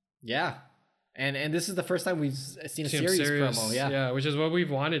 Yeah. And this is the first time we've seen a serious promo. Yeah. Yeah, which is what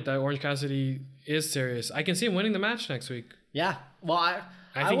we've wanted. That Orange Cassidy is serious. I can see him winning the match next week. Yeah. Well, I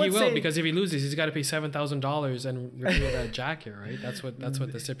think he will, because if he loses, he's got to pay $7,000 and reveal that jacket, right? That's what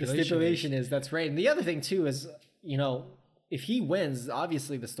the stipulation is. That's right. And the other thing too is, if he wins,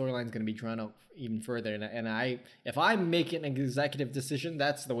 obviously the storyline is going to be drawn out even further. And if I'm making an executive decision,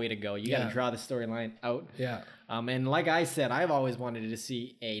 that's the way to go. You got to draw the storyline out. Yeah. And like I said, I've always wanted to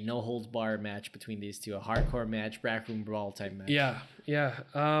see a no holds barred match between these two, a hardcore match, backroom brawl type match. Yeah.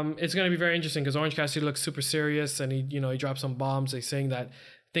 It's going to be very interesting because Orange Cassidy looks super serious, and he drops some bombs. They're saying that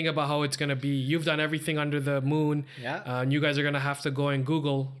think about how it's going to be. You've done everything under the moon. Yeah. And you guys are going to have to go and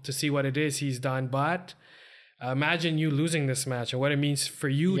Google to see what it is he's done. But imagine you losing this match and what it means for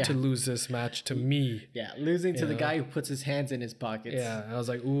you to lose this match to me. Yeah, losing to the guy who puts his hands in his pockets. Yeah, I was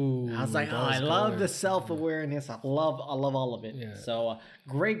like, ooh. I was like, I love the self-awareness. I love all of it. Yeah. So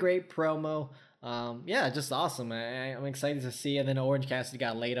great promo. Just awesome. I'm excited to see. And then Orange Cassidy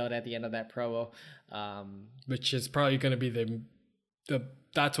got laid out at the end of that promo. Which is probably going to be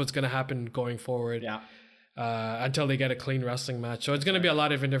that's what's going to happen going forward. Yeah. Until they get a clean wrestling match. So it's going to be a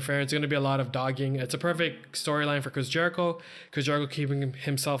lot of interference. It's going to be a lot of dogging. It's a perfect storyline for Chris Jericho. Chris Jericho keeping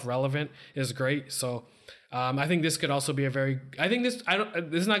himself relevant is great. So I think this could also be this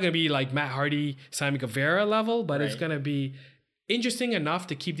is not going to be like Matt Hardy, Sammy Guevara level, but it's going to be interesting enough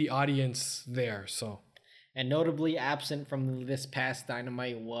to keep the audience there. So. And notably absent from this past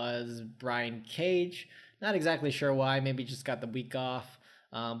Dynamite was Brian Cage. Not exactly sure why. Maybe just got the week off.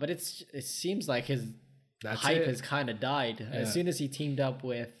 But it seems like his hype has kind of died. Yeah. As soon as he teamed up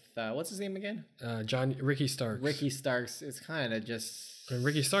with what's his name again? Ricky Starks. Ricky Starks. It's kind of just. And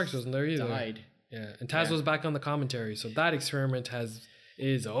Ricky Starks wasn't there either. Died. Yeah, and Taz was back on the commentary, so that experiment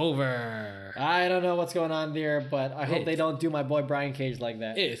is over. I don't know what's going on there, but I hope they don't do my boy Brian Cage like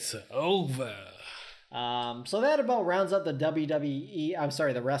that. It's over. So that about rounds up the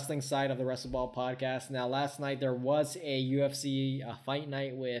the wrestling side of the WrestleBall podcast. Now, last night there was a UFC fight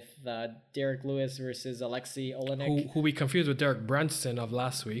night with Derek Lewis versus Alexei Olenek. Who we confused with Derek Brunson of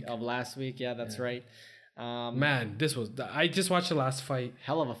last week. Yeah, that's right. Man, I just watched the last fight.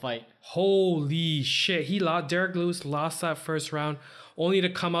 Hell of a fight. Holy shit. Derek Lewis lost that first round, only to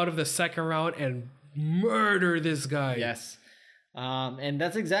come out of the second round and murder this guy. Yes. And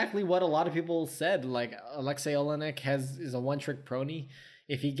that's exactly what a lot of people said. Like Alexei Olenek is a one-trick pony.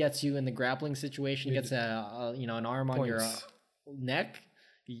 If he gets you in the grappling situation, gets an arm on your neck,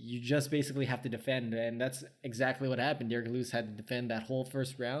 you just basically have to defend. And that's exactly what happened. Derek Lewis had to defend that whole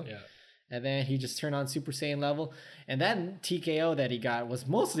first round. Yeah. And then he just turned on Super Saiyan level. And that TKO that he got was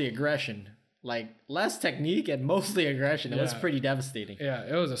mostly aggression. Like less technique and mostly aggression. It was pretty devastating. Yeah,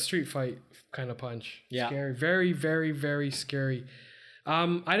 it was a street fight kind of punch. Yeah. Scary. Very, very, very scary.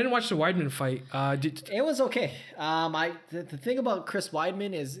 I didn't watch the Weidman fight. It was okay. The thing about Chris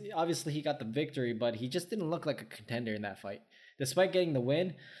Weidman is obviously he got the victory, but he just didn't look like a contender in that fight. Despite getting the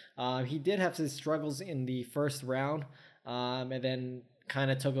win, he did have his struggles in the first round, and then kind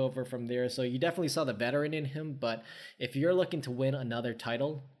of took over from there. So you definitely saw the veteran in him, but if you're looking to win another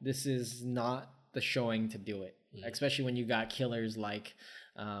title, this is not the showing to do it. Especially when you got killers like,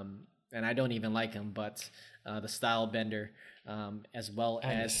 and I don't even like him, but the Style Bender, as well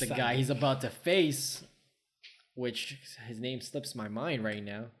as the guy he's about to face, which his name slips my mind right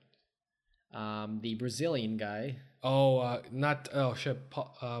now. The Brazilian guy. Paul.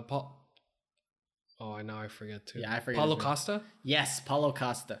 Oh, I know. I forget too. Yeah, I forget. Paulo Costa? Yes, Paulo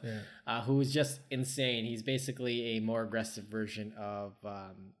Costa. Yeah. Who is just insane. He's basically a more aggressive version of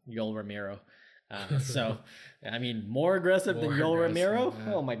Yoel Romero. So, I mean, more aggressive than Yoel Romero?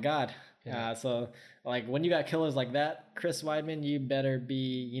 Yeah. Oh, my God. Yeah. So, like, when you got killers like that, Chris Weidman, you better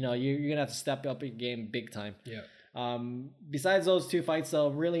be, you're going to have to step up your game big time. Yeah. Besides those two fights, though,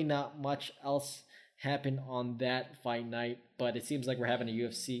 really not much else happened on that fight night, but it seems like we're having a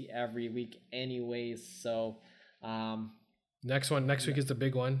UFC every week anyways. So next week is the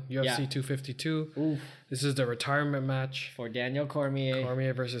big one, UFC 252. Oof. This is the retirement match for Daniel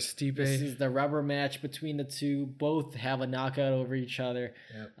Cormier versus Stipe. This is the rubber match between the two. Both have a knockout over each other.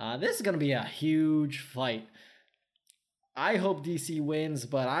 Yep. This is going to be a huge fight. I hope DC wins,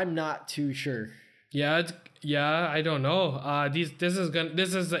 but I'm not too sure. Yeah, I don't know. This is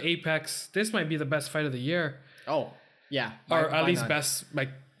the apex. This might be the best fight of the year. Oh, yeah. Or at least best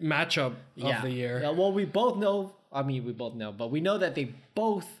matchup of the year. Yeah, well, we both know, but we know that they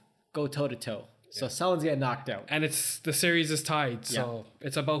both go toe to toe. So someone's getting knocked out. And the series is tied. So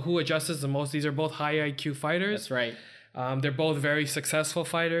it's about who adjusts the most. These are both high IQ fighters. That's right. They're both very successful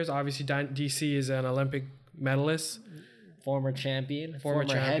fighters. Obviously, DC is an Olympic medalist. Former champion,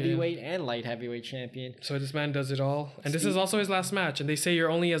 former heavyweight and light heavyweight champion. So this man does it all. And this is also his last match. And they say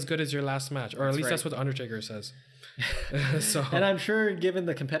you're only as good as your last match. Or at least that's what The Undertaker says. And I'm sure given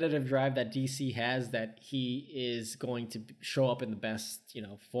the competitive drive that DC has, that he is going to show up in the best,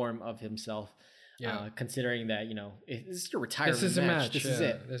 form of himself. Yeah. Considering that, this is your retirement match. This is a match. This is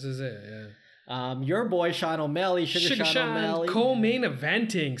it. This is it, yeah. Your boy Sean O'Malley, Sugar Sean O'Malley, co-main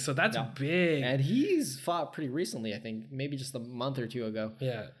eventing, so that's big. And he's fought pretty recently, I think, maybe just a month or two ago.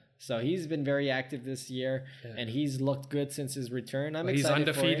 Yeah. So he's been very active this year, and he's looked good since his return. I'm excited.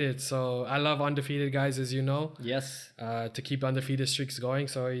 He's undefeated, so I love undefeated guys, as you know. Yes. To keep undefeated streaks going.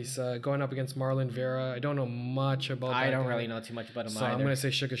 So he's going up against Marlon Vera. I don't know much about. I don't really know too much about him so either. I'm gonna say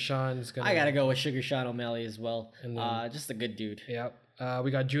Sugar Sean's gonna. I gotta go with Sugar Sean O'Malley as well. Just a good dude. Yep.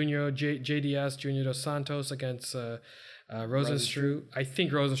 We got JDS Junior Dos Santos against Rosenstruck. I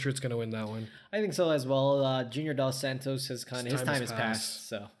think Rosenstruck's gonna win that one. I think so as well. Junior Dos Santos has his time has passed.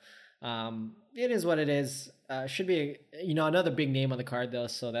 So it is what it is. Should be another big name on the card though.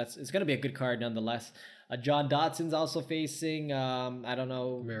 So it's gonna be a good card nonetheless. John Dotson's also facing. I don't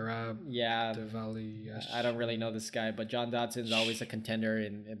know. Merab. Yeah. Devali. I don't really know this guy, but John Dotson's always a contender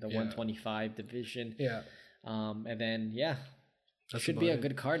in the 125 division. Yeah. And then That's should be a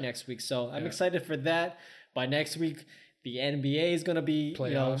good card next week. So I'm excited for that. By next week, the NBA is gonna be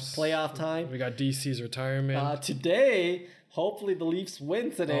playoff time. We got DC's retirement today. Hopefully the Leafs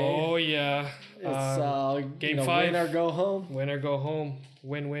win today. Oh yeah. It's Game 5. Win or go home. Win or go home.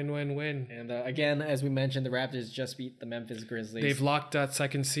 Win. And again, as we mentioned, the Raptors just beat the Memphis Grizzlies. They've locked that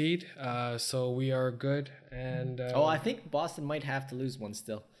second seed, so we are good. And I think Boston might have to lose one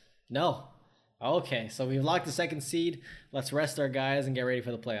still. No. Okay, so we've locked the second seed. Let's rest our guys and get ready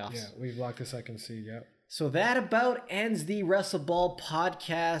for the playoffs. Yeah, we've locked the second seed. Yeah. So that about ends the Wrestle Ball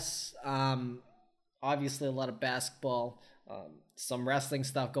podcast. Obviously, a lot of basketball, some wrestling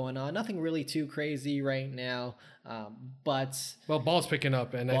stuff going on. Nothing really too crazy right now, but ball's picking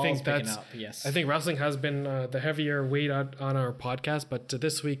up, and I think that's yes. I think wrestling has been the heavier weight on our podcast, but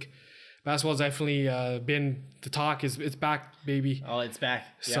this week, basketball's definitely been the talk. It's back, baby. Oh, it's back.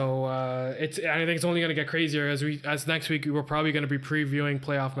 Yeah. So I think it's only going to get crazier as next week we're probably going to be previewing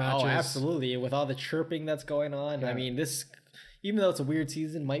playoff matches. Oh, absolutely. With all the chirping that's going on. Yeah. I mean, even though it's a weird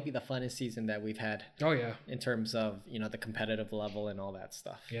season, might be the funnest season that we've had. Oh yeah. In terms of, the competitive level and all that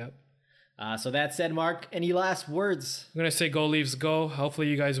stuff. Yep. So that said, Mark, any last words? I'm going to say go Leafs go. Hopefully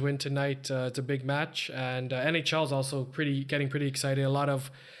you guys win tonight. It's a big match, and NHL is also getting pretty excited. A lot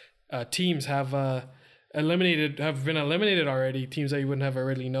of teams have been eliminated already. Teams that you wouldn't have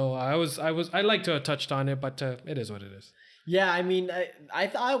already know. I'd like to have touched on it, but it is what it is. Yeah, I mean,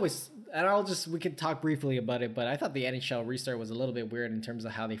 we could talk briefly about it, but I thought the NHL restart was a little bit weird in terms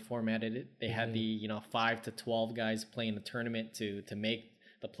of how they formatted it. They had the 5 to 12 guys playing the tournament to make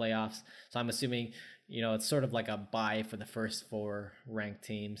the playoffs. So I'm assuming it's sort of like a bye for the first 4 ranked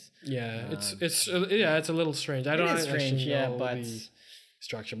teams. Yeah, it's a little strange. I don't know. Strange, but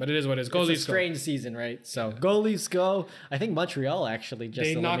structure, but it is what it is. Go Leafs. It's a strange season, right? So go Leafs, go. I think Montreal actually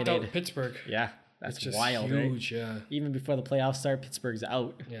just knocked out Pittsburgh. Yeah, that's just wild, huge. Right? Yeah, even before the playoffs start, Pittsburgh's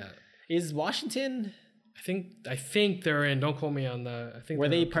out. Yeah, is Washington? I think they're in. Don't quote me on that. I think were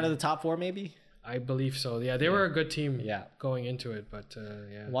they part of the top 4? Maybe. I believe so. Yeah, they were a good team. Yeah. Going into it, but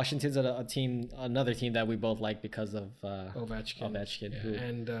Washington's another team that we both like because of Ovechkin,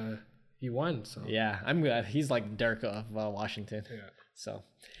 and he won. So yeah, I'm glad he's like Dirk of Washington. Yeah. So,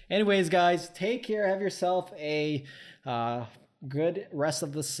 anyways, guys, take care. Have yourself a good rest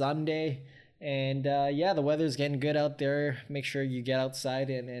of the Sunday. And the weather's getting good out there. Make sure you get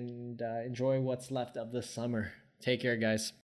outside and enjoy what's left of the summer. Take care, guys.